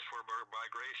 It says, for by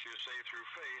grace you are saved through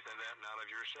faith, and that not of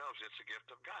yourselves. It's a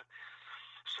gift of God.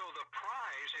 So the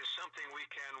prize is something we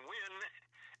can win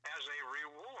as a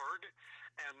reward,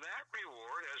 and that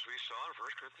reward, as we saw in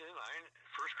 1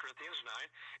 Corinthians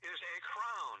 9, is a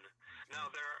crown. Now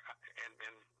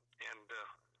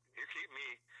you keep me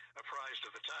apprised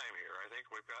of the time here. I think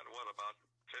we've got, about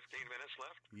 15 minutes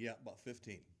left? Yeah, about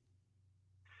 15.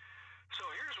 So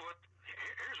here's what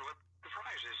the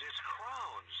prize is. It's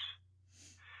crowns.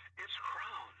 It's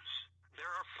crowns. There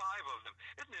are 5 of them.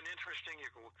 Isn't it interesting?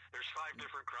 There's 5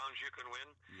 different crowns you can win.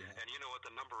 Yeah. And you know what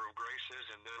the number of grace is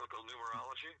in biblical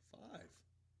numerology? 5. 5.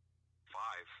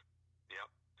 Yep.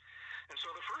 And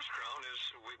so the first crown is,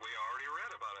 we already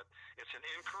read about it. It's an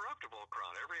incorruptible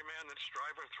crown. Every man that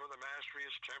striveth for the mastery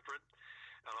is temperate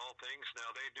in all things.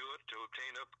 Now they do it to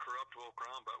obtain a corruptible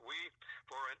crown, but we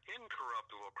for an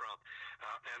incorruptible crown.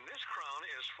 And this crown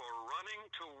is for running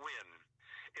to win.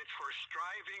 It's for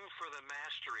striving for the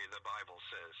mastery, the Bible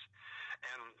says.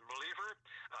 And believer,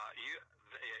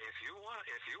 if you want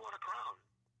a crown,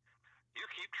 you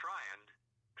keep trying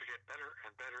to get better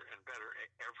and better and better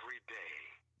every day.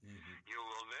 Mm-hmm. You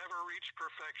will never reach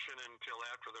perfection until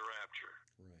after the rapture.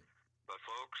 Right. But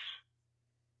folks,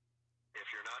 if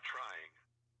you're not trying,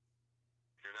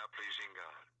 you're not pleasing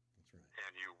God. That's right.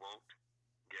 And you won't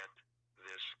get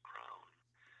this crown.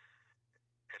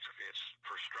 It's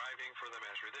for striving for the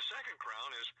mastery. The second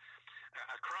crown is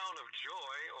a crown of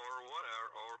joy,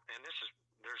 and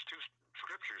there's 2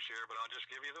 scriptures here, but I'll just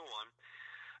give you the one.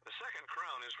 The second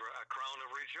crown is a crown of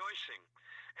rejoicing.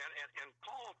 And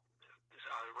Paul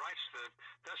writes the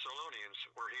Thessalonians,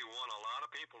 where he won a lot of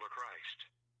people to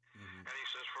Christ. Mm-hmm. And he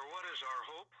says, for what is our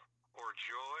hope or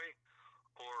joy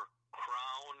or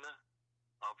crown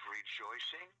of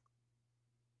rejoicing?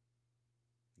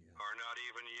 Yeah. Are not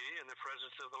even ye in the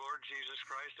presence of the Lord Jesus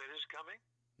Christ at his coming?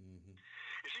 Mm-hmm.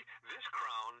 You see, this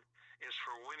crown is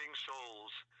for winning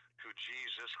souls to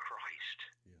Jesus Christ.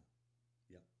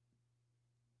 Yeah. Yep.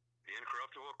 The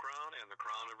incorruptible crown and the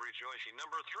crown of rejoicing.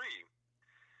 Number 3,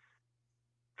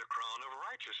 the crown of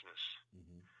righteousness.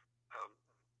 Mm-hmm.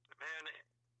 Man,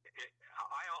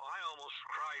 I almost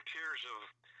cry tears of,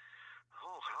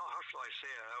 how shall I say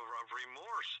it, of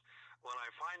remorse when I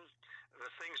find the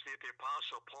things that the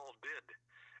Apostle Paul did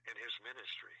in his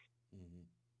ministry. Mm-hmm.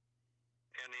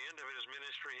 And the end of his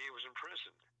ministry, he was in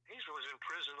prison. He was in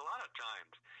prison a lot of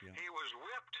times. Yeah. He was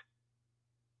whipped.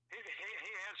 He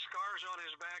had scars on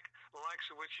his back, the likes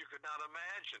of which you could not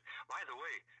imagine. By the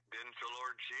way, didn't the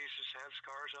Lord Jesus have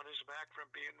scars on his back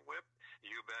from being whipped?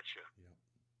 You betcha. Yep.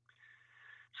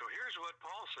 So here's what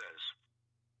Paul says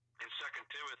in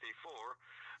 2 Timothy 4,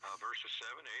 verses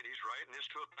 7, 8. He's writing this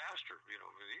to a pastor. You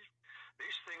know,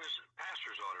 these things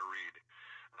pastors ought to read.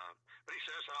 But he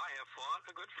says, I have fought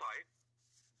a good fight.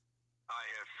 I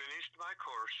have finished my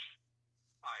course.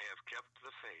 I have kept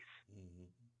the faith. Mm-hmm.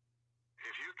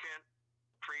 If you can't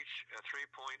preach a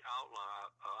 3-point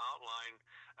outline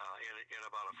in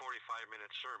about a 45-minute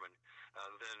sermon,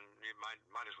 then you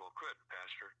might as well quit,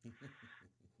 Pastor.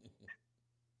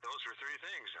 Those are 3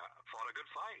 things. I fought a good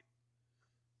fight.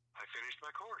 I finished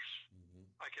my course. Mm-hmm.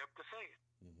 I kept the faith.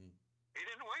 Mm-hmm. He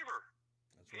didn't waver.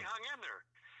 That's He right. hung in there.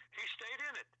 He stayed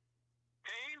in it.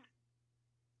 Pain,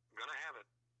 gonna have it.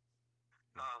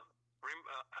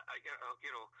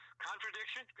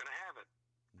 Contradiction, gonna have it.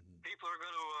 Mm-hmm. People are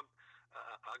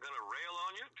gonna rail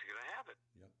on you. You're gonna have it.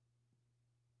 Yep.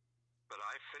 But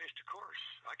I finished the course.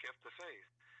 I kept the faith.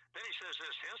 Then he says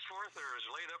this, henceforth there is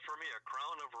laid up for me a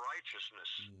crown of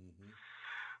righteousness, Mm-hmm.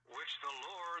 which the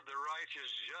Lord, the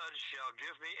righteous judge, shall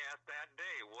give me at that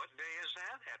day. What day is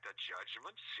that? At the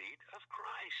judgment seat of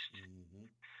Christ. Mm-hmm.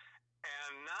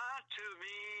 And not to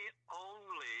me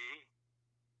only,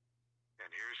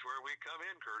 and here's where we come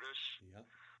in, Curtis, Yep.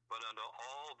 but unto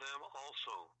all them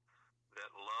also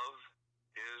that love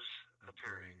is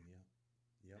appearing. Yeah.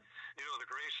 You know,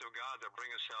 the grace of God that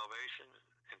bringeth salvation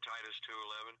in Titus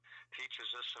 2:11 teaches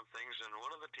us some things, and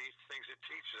one of the things it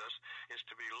teaches us is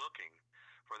to be looking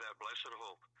for that blessed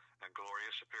hope and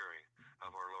glorious appearing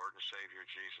of our Lord and Savior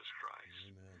Jesus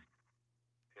Christ. Amen.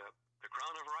 Yep. The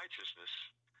crown of righteousness.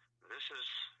 This is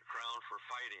the crown for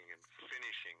fighting and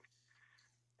finishing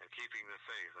and keeping the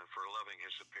faith and for loving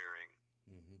his appearing.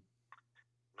 Mm-hmm.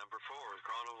 Number 4, the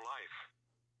crown of life.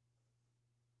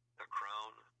 The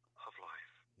crown of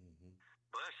life. Mm-hmm.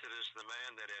 Blessed is the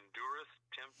man that endureth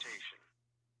temptation.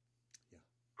 Yeah.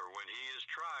 For when he is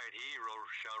tried, he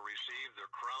shall receive the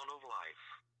crown of life,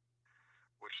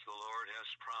 which the Lord has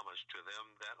promised to them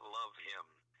that love him.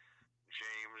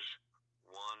 James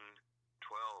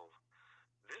 1:12.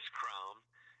 This crown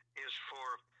is for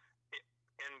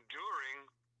enduring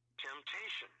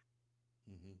temptation.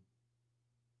 Mm-hmm.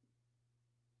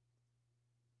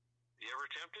 You ever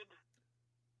tempted?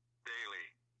 Daily.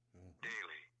 Uh-huh.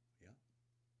 Daily. Yeah.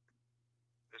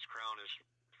 This crown is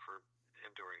for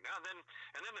enduring. Now then,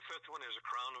 and then the 5th one is a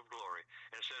crown of glory.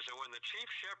 And it says, and when the chief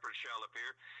shepherd shall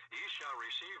appear, ye shall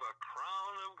receive a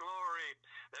crown of glory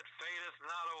that fadeth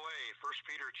not away. 1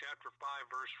 Peter chapter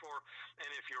 5, verse 4. And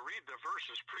if you read the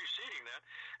verses preceding that,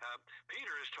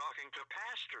 Peter is talking to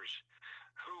pastors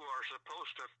who are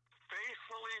supposed to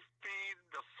faithfully feed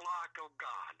the flock of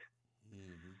God.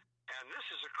 Mm-hmm. And this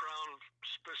is a crown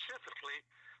specifically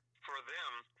for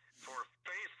them, for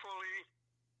faithfully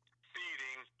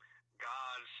feeding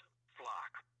God's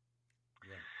flock.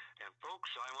 Right. And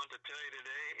folks, I want to tell you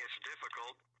today, it's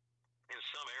difficult in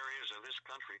some areas of this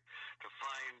country to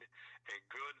find a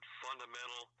good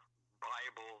fundamental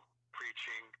Bible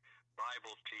preaching,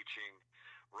 Bible teaching,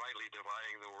 rightly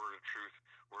dividing the word of truth,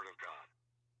 word of God.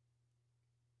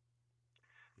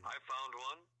 Yeah. I found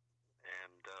one,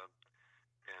 and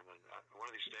one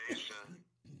of these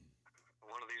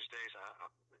days,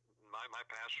 my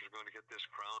pastor is going to get this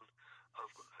crown of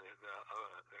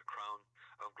crown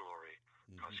of glory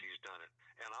because he's done it,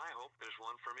 and I hope there's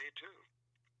one for me too.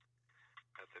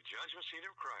 At the judgment seat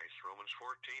of Christ, Romans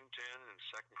 14:10 and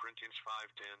 2 Corinthians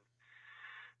 5:10,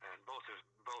 and both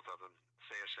of them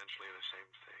say essentially the same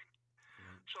thing.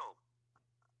 Right. So,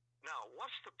 now,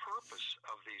 what's the purpose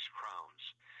of these crowns?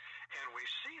 And we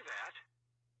see that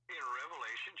in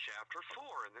Revelation chapter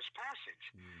 4 in this passage.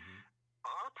 Mm-hmm.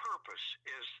 Our purpose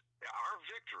is, our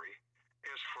victory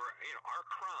is for, our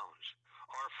crowns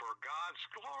are for God's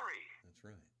glory. That's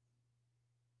right.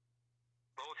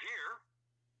 Both here,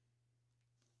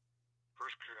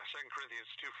 2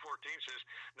 Corinthians 2:14 says,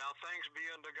 now thanks be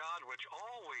unto God, which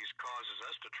always causes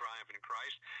us to triumph in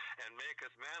Christ, and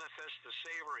maketh manifest the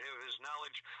savor of his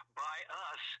knowledge by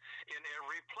us in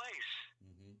every place.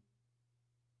 Mm-hmm.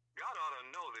 God ought to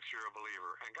know that you're a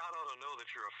believer, and God ought to know that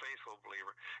you're a faithful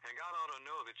believer, and God ought to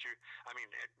know that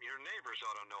your neighbors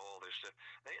ought to know all this stuff.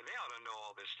 They ought to know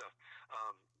all this stuff.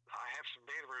 I have some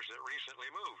neighbors that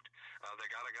recently moved. They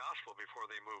got a gospel before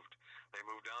they moved. They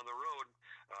moved down the road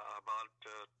about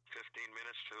 15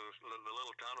 minutes to the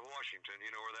little town of Washington.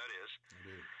 You know where that is. I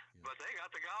do. Yeah. But they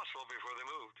got the gospel before they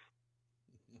moved.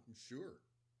 I'm sure.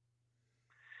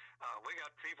 We got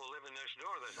people living next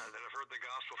door that have heard the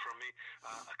gospel from me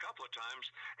a couple of times,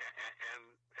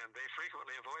 and they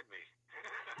frequently avoid me.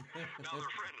 Now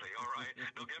they're friendly, all right.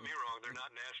 Don't get me wrong; they're not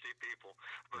nasty people,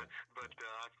 but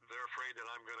they're afraid that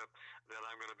I'm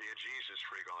gonna be a Jesus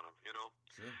freak on them, you know.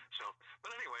 Sure. So,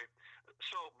 but anyway,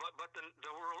 but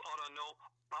the world ought to know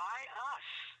by us.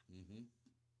 Mm-hmm.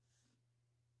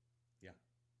 Yeah.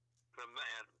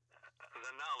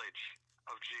 The knowledge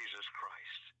of Jesus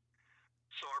Christ.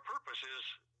 So our purpose is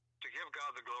to give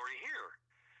God the glory here.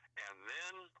 And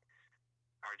then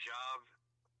our job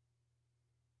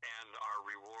and our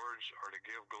rewards are to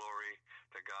give glory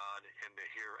to God in the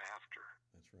hereafter.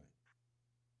 That's right.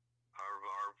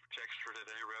 Our text for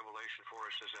today, Revelation 4,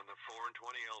 says, and the 24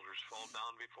 elders fall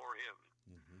down before him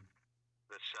Mm-hmm.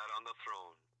 that sat on the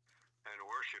throne and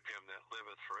worship him that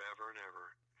liveth forever and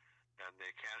ever. And they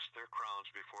cast their crowns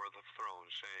before the throne,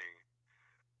 saying,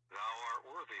 thou art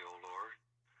worthy, O Lord,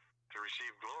 to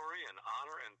receive glory and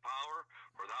honor and power,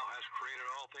 for thou hast created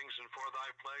all things, and for thy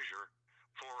pleasure.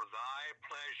 For thy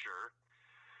pleasure.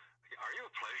 Are you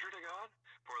a pleasure to God?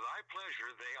 For thy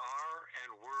pleasure they are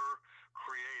and were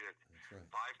created. That's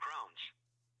right. 5 crowns.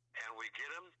 And we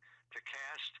get them to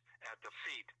cast at the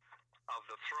feet of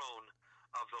the throne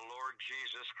of the Lord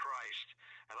Jesus Christ.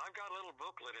 And I've got a little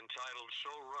booklet entitled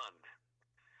So Run.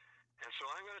 And so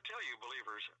I'm going to tell you,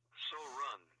 believers, so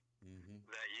run Mm-hmm.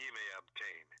 that ye may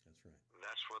obtain. That's right.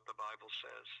 That's what the Bible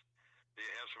says. Do you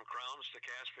have some crowns to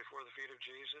cast before the feet of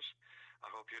Jesus?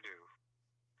 I hope you do.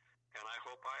 and I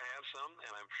hope I have some,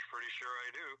 and I'm pretty sure I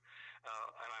do.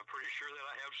 And I'm pretty sure that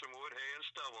I have some wood, hay, and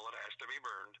stubble that has to be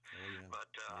burned. Oh, yeah.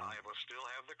 But I will still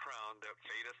have the crown that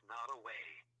fadeth not away.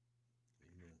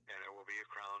 Amen. And it will be a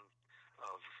crown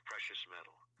of precious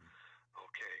metal.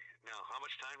 Okay. Now, how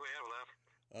much time do we have left?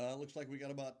 Looks like we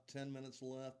got about 10 minutes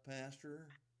left, Pastor.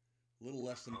 A little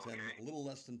less than 10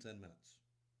 minutes.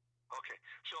 Okay.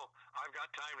 So I've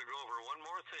got time to go over one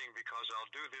more thing because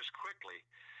I'll do this quickly.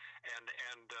 And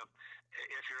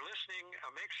if you're listening,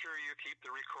 make sure you keep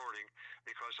the recording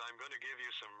because I'm going to give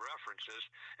you some references,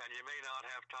 and you may not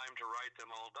have time to write them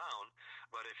all down.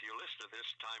 But if you listen to this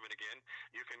time and again,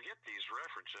 you can get these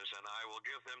references, and I will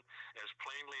give them as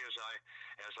plainly as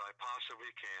I possibly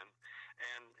can.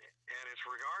 And it's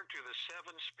regard to the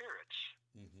seven spirits.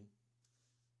 Mm-hmm.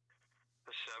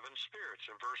 The seven spirits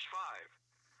in verse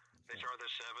 5. Which are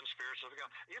the seven spirits of God.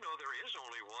 You know, there is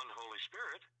only one Holy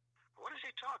Spirit. What is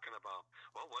he talking about?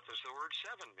 Well, what does the word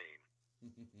seven mean?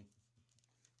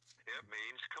 It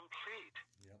means complete.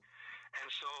 Yep. And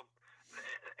so,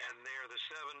 and they're the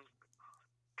seven,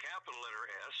 capital letter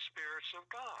S, spirits of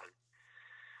God.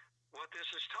 What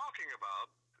this is talking about,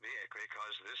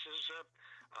 because this is a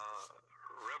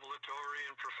revelatory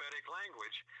and prophetic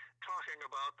language, talking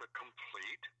about the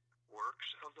complete works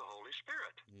of the Holy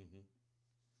Spirit. Mm-hmm.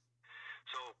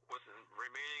 So with the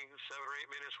remaining 7 or 8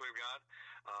 minutes we've got,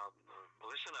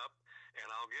 listen up, and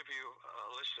I'll give you a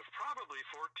list of probably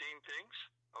 14 things,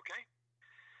 okay,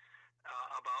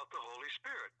 about the Holy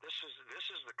Spirit. This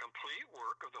is the complete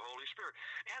work of the Holy Spirit.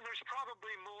 And there's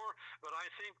probably more, but I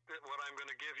think that what I'm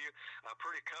going to give you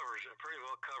pretty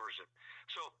well covers it.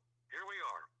 So here we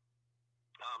are.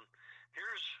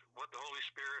 Here's what the Holy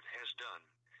Spirit has done,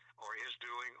 or is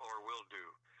doing, or will do.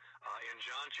 In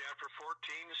John chapter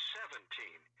 14:17,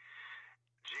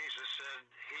 Jesus said,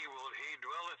 He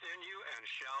dwelleth in you and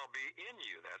shall be in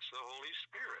you. That's the Holy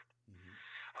Spirit. Mm-hmm.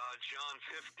 John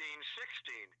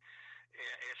 15:16,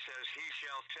 it says, He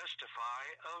shall testify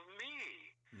of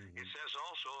me. Mm-hmm. It says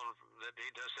also that he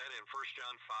does that in 1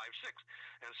 John 5:6.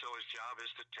 And so his job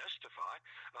is to testify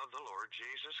of the Lord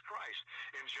Jesus Christ.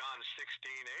 In John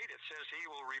 16:8, it says he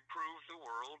will reprove the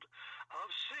world of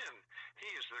sin.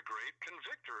 He is the great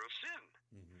convictor of sin.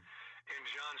 Mm-hmm. In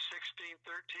John 16:13,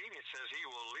 it says he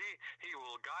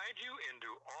will guide you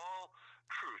into all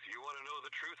truth. You want to know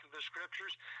the truth of the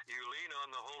Scriptures? You lean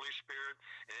on the Holy Spirit,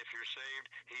 and if you're saved,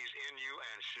 He's in you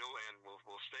and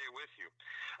will stay with you.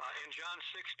 In John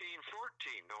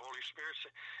 16:14, the Holy Spirit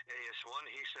is one.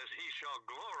 He says, He shall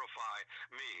glorify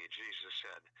me, Jesus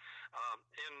said.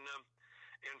 In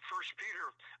 1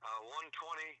 Peter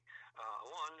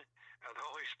 1:21, the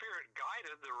Holy Spirit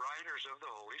guided the writers of the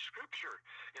Holy Scripture.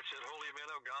 It said, Holy men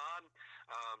of God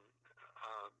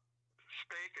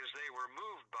spake as they were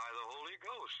moved by the Holy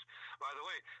Ghost. By the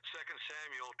way, 2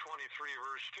 Samuel 23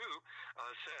 verse 2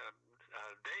 said,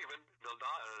 David,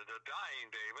 the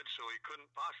dying David, so he couldn't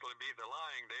possibly be the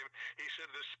lying David, he said,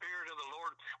 the Spirit of the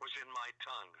Lord was in my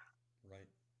tongue.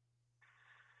 Right.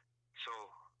 So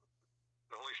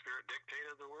the Holy Spirit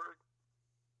dictated the word.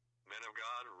 Men of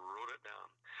God wrote it down.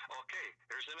 Okay,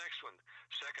 here's the next one.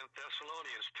 2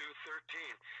 Thessalonians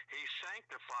 2:13. He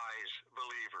sanctifies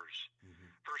believers.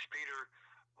 Mm-hmm. 1 Peter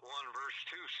 1 verse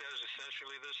 2 says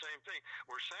essentially the same thing.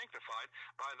 We're sanctified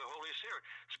by the Holy Spirit.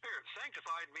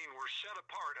 Sanctified means we're set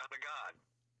apart unto God.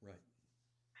 Right.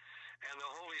 And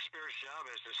the Holy Spirit's job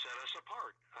is to set us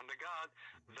apart unto God.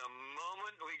 The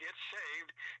moment we get saved,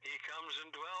 He comes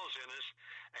and dwells in us,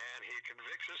 and He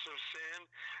convicts us of sin,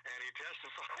 and He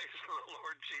testifies of the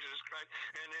Lord Jesus Christ,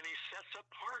 and then He sets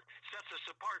us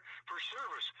apart for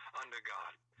service unto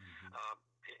God. Mm-hmm.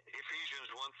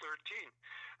 Ephesians 1:13,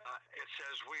 it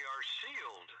says we are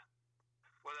sealed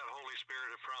with that Holy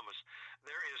Spirit of promise.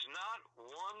 There is not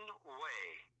one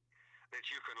way that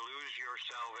you can lose your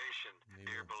salvation, Amen.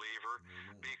 Dear believer,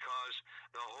 Amen. Because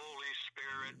the Holy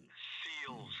Spirit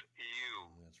seals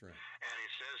you. That's right. And He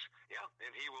says, yeah,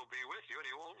 and He will be with you, and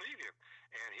He won't leave you.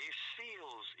 And He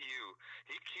seals you.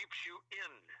 He keeps you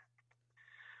in.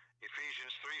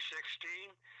 Ephesians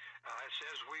 3:16, it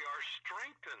says we are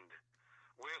strengthened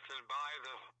with and by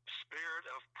the Spirit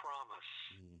of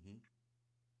promise. Mm-hmm.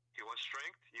 You want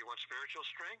strength? You want spiritual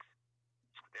strength?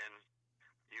 Then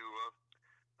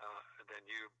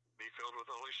you be filled with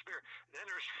the Holy Spirit. Then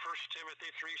there's 1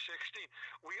 Timothy 3:16.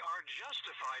 We are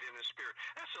justified in the Spirit.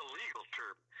 That's a legal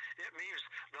term. It means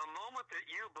the moment that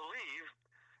you believe,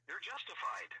 you're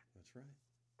justified. That's right.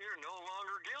 You're no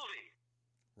longer guilty.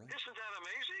 Right. Isn't that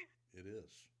amazing? It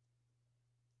is.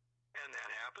 And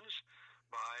that happens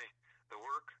by the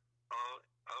work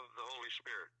of the Holy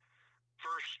Spirit.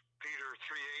 Peter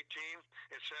 3:18,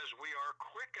 it says we are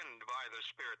quickened by the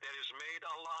Spirit, that is made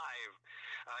alive.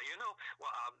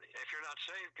 If you're not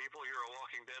saved, people, you're a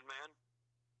walking dead man.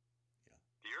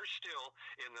 You're still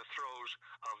in the throes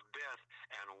of death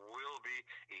and will be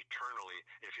eternally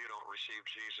if you don't receive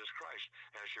Jesus Christ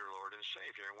as your Lord and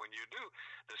Savior. And when you do,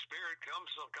 the Spirit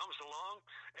comes along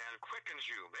and quickens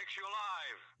you, makes you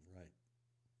alive.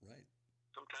 Right.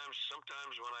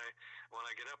 Sometimes when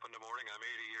I get up in the morning, I'm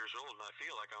 80 years old and I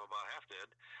feel like I'm about half dead,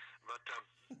 but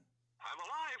I'm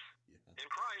alive in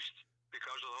Christ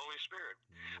because of the Holy Spirit.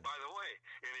 Yeah. By the way,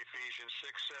 in Ephesians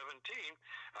 6:17,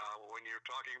 when you're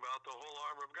talking about the whole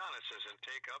armor of God, it says, and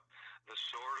take up the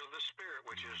sword of the Spirit,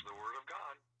 which is the Word of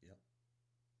God. Yep.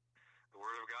 The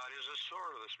Word of God is the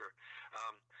sword of the Spirit.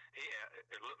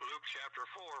 Luke chapter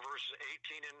 4, verses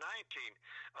 18 and 19,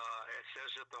 it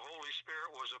says that the Holy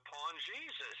Spirit was upon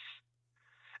Jesus,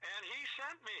 and He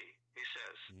sent me, He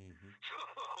says. Mm-hmm. So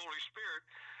the Holy Spirit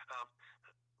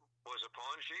was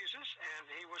upon Jesus, and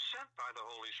He was sent by the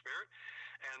Holy Spirit.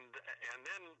 And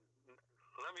then,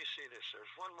 let me see this.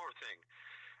 There's one more thing,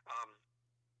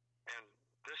 and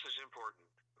this is important,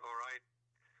 all right?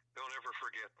 Don't ever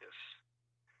forget this.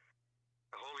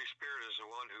 The Holy Spirit is the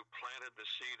one who planted the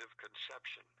seed of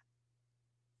conception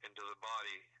into the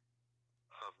body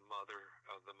of the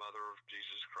mother of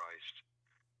Jesus Christ,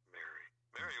 Mary.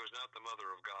 Mary was not the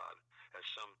mother of God, as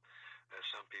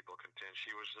some people contend.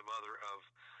 She was the mother of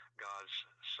God's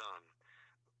Son,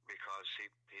 because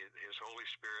His Holy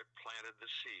Spirit planted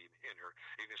the seed in her.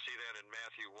 You can see that in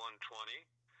Matthew 1:20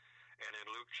 and in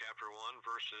Luke chapter 1,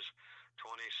 verses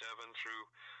 27 through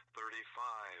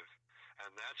 35.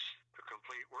 And that's the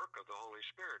complete work of the Holy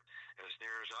Spirit, as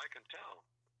near as I can tell.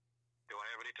 Do I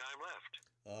have any time left?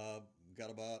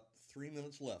 Got about 3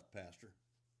 minutes left, Pastor.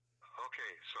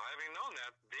 Okay, so having known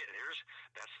that,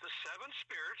 that's the seven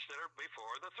spirits that are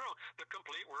before the throne, the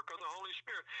complete work of the Holy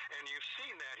Spirit. And you've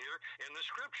seen that here in the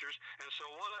Scriptures. And so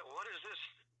what does this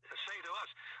say to us?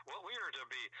 Well, we are to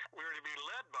be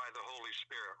led by the Holy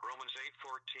Spirit, Romans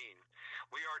 8:14.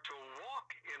 We are to walk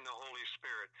in the Holy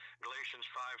Spirit, Galatians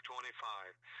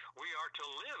 5:25. We are to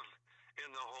live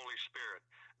in the Holy Spirit,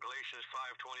 Galatians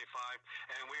 5:25,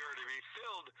 and we are to be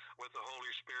filled with the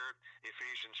Holy Spirit,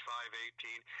 Ephesians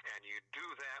 5:18, and you do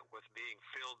that with being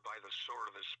filled by the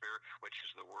sword of the Spirit, which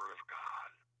is the Word of God.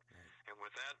 And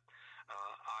with that,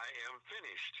 I am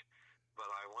finished. But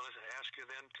I wanted to ask you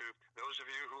then, to those of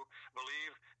you who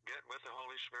believe, get with the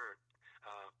Holy Spirit,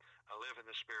 live in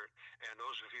the Spirit. And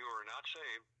those of you who are not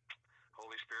saved,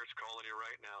 Holy Spirit's calling you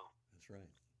right now. That's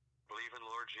right. Believe in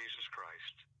Lord Jesus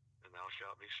Christ, and thou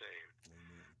shalt be saved.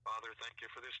 Amen. Father, thank you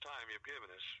for this time you've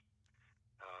given us.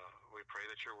 We pray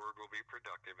that your word will be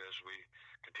productive as we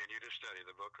continue to study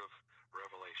the book of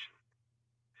Revelation.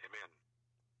 Amen.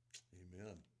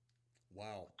 Amen.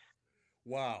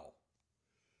 Wow.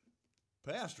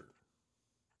 Pastor.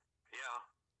 Yeah.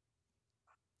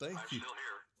 I'm still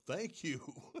here. Thank you.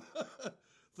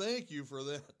 Thank you for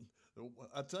that.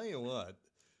 I tell you what,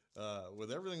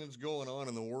 with everything that's going on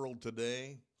in the world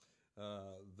today,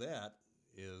 that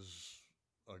is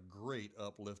a great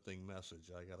uplifting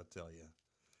message, I got to tell you.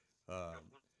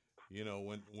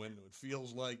 When it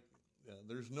feels like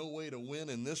there's no way to win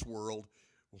in this world,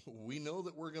 we know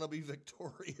that we're going to be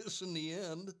victorious in the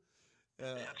end.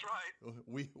 That's right.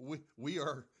 We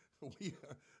are.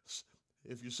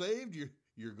 If you're saved,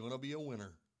 you're going to be a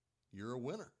winner. You're a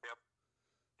winner.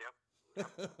 Yep.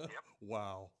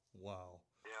 Wow.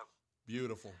 Yep.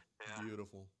 Beautiful. Yeah.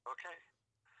 Beautiful. Okay.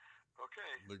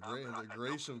 The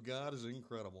grace of God is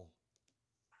incredible.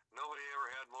 Nobody ever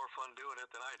had more fun doing it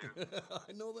than I do.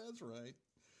 I know that's right.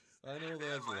 Right.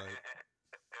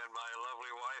 And my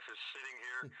lovely wife is sitting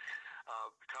here,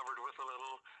 covered with a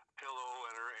little pillow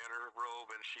and her robe,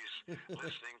 and she's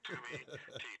listening to me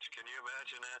teach. Can you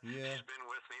imagine that? Yeah. She's been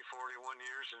with me 41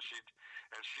 years, and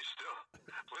she still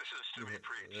listens to me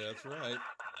preach. That's right.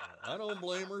 I don't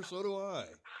blame her. So do I.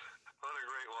 What a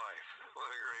great wife.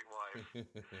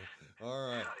 All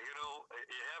right.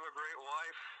 You have a great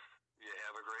wife, you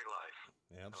have a great life.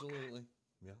 Absolutely. Okay.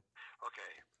 Yeah.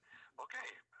 Okay.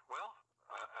 Well,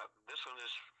 this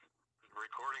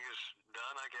recording is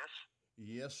done, I guess.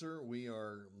 Yes, sir. We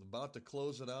are about to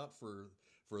close it out for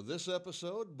this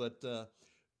episode, but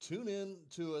tune in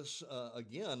to us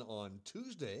again on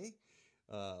Tuesday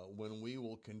when we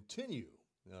will continue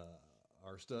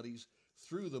our studies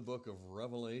through the book of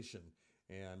Revelation.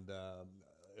 And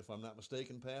if I'm not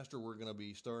mistaken, Pastor, we're going to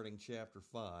be starting chapter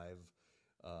 5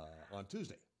 on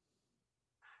Tuesday.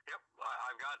 Yep.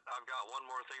 I've got one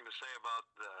more thing to say about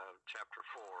chapter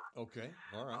 4. Okay.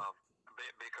 All right.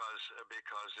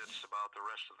 because it's about the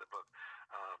rest of the book.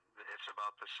 It's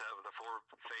about the four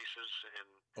faces in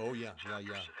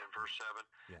in verse 7,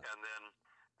 Yeah. and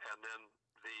then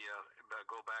the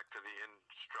go back to the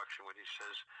instruction when he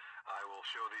says, "I will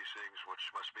show these things which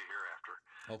must be hereafter,"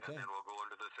 Okay. and then we'll go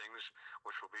into the things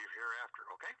which will be hereafter.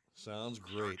 Okay. Sounds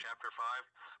Start great. chapter 5,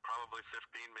 probably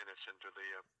 15 minutes into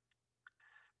the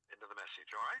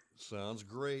message. All right. Sounds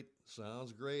great.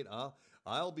 Sounds great.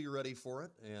 I'll be ready for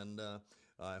it, and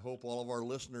I hope all of our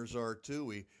listeners are too.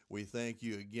 We thank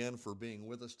you again for being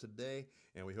with us today,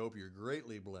 and we hope you're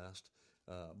greatly blessed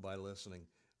by listening.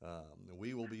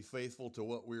 We will be faithful to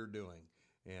what we're doing,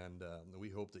 and we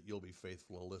hope that you'll be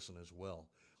faithful to listen as well.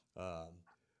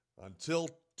 Until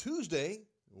Tuesday,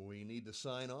 we need to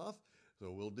sign off,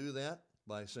 so we'll do that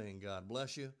by saying God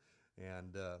bless you,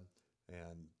 and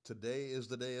today is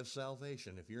the day of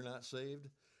salvation. If you're not saved,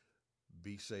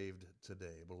 be saved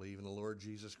today. Believe in the Lord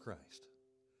Jesus Christ.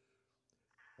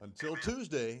 Until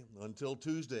Tuesday,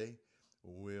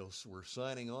 we're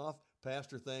signing off.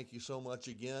 Pastor, thank you so much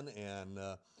again, and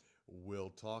we'll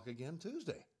talk again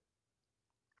Tuesday.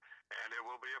 And it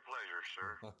will be a pleasure,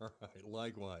 sir. All right,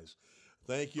 likewise.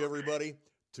 Thank you, everybody.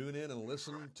 Tune in and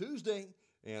listen Tuesday,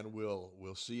 and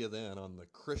we'll see you then on the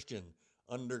Christian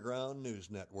Underground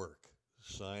News Network.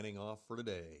 Signing off for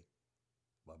today.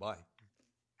 Bye-bye.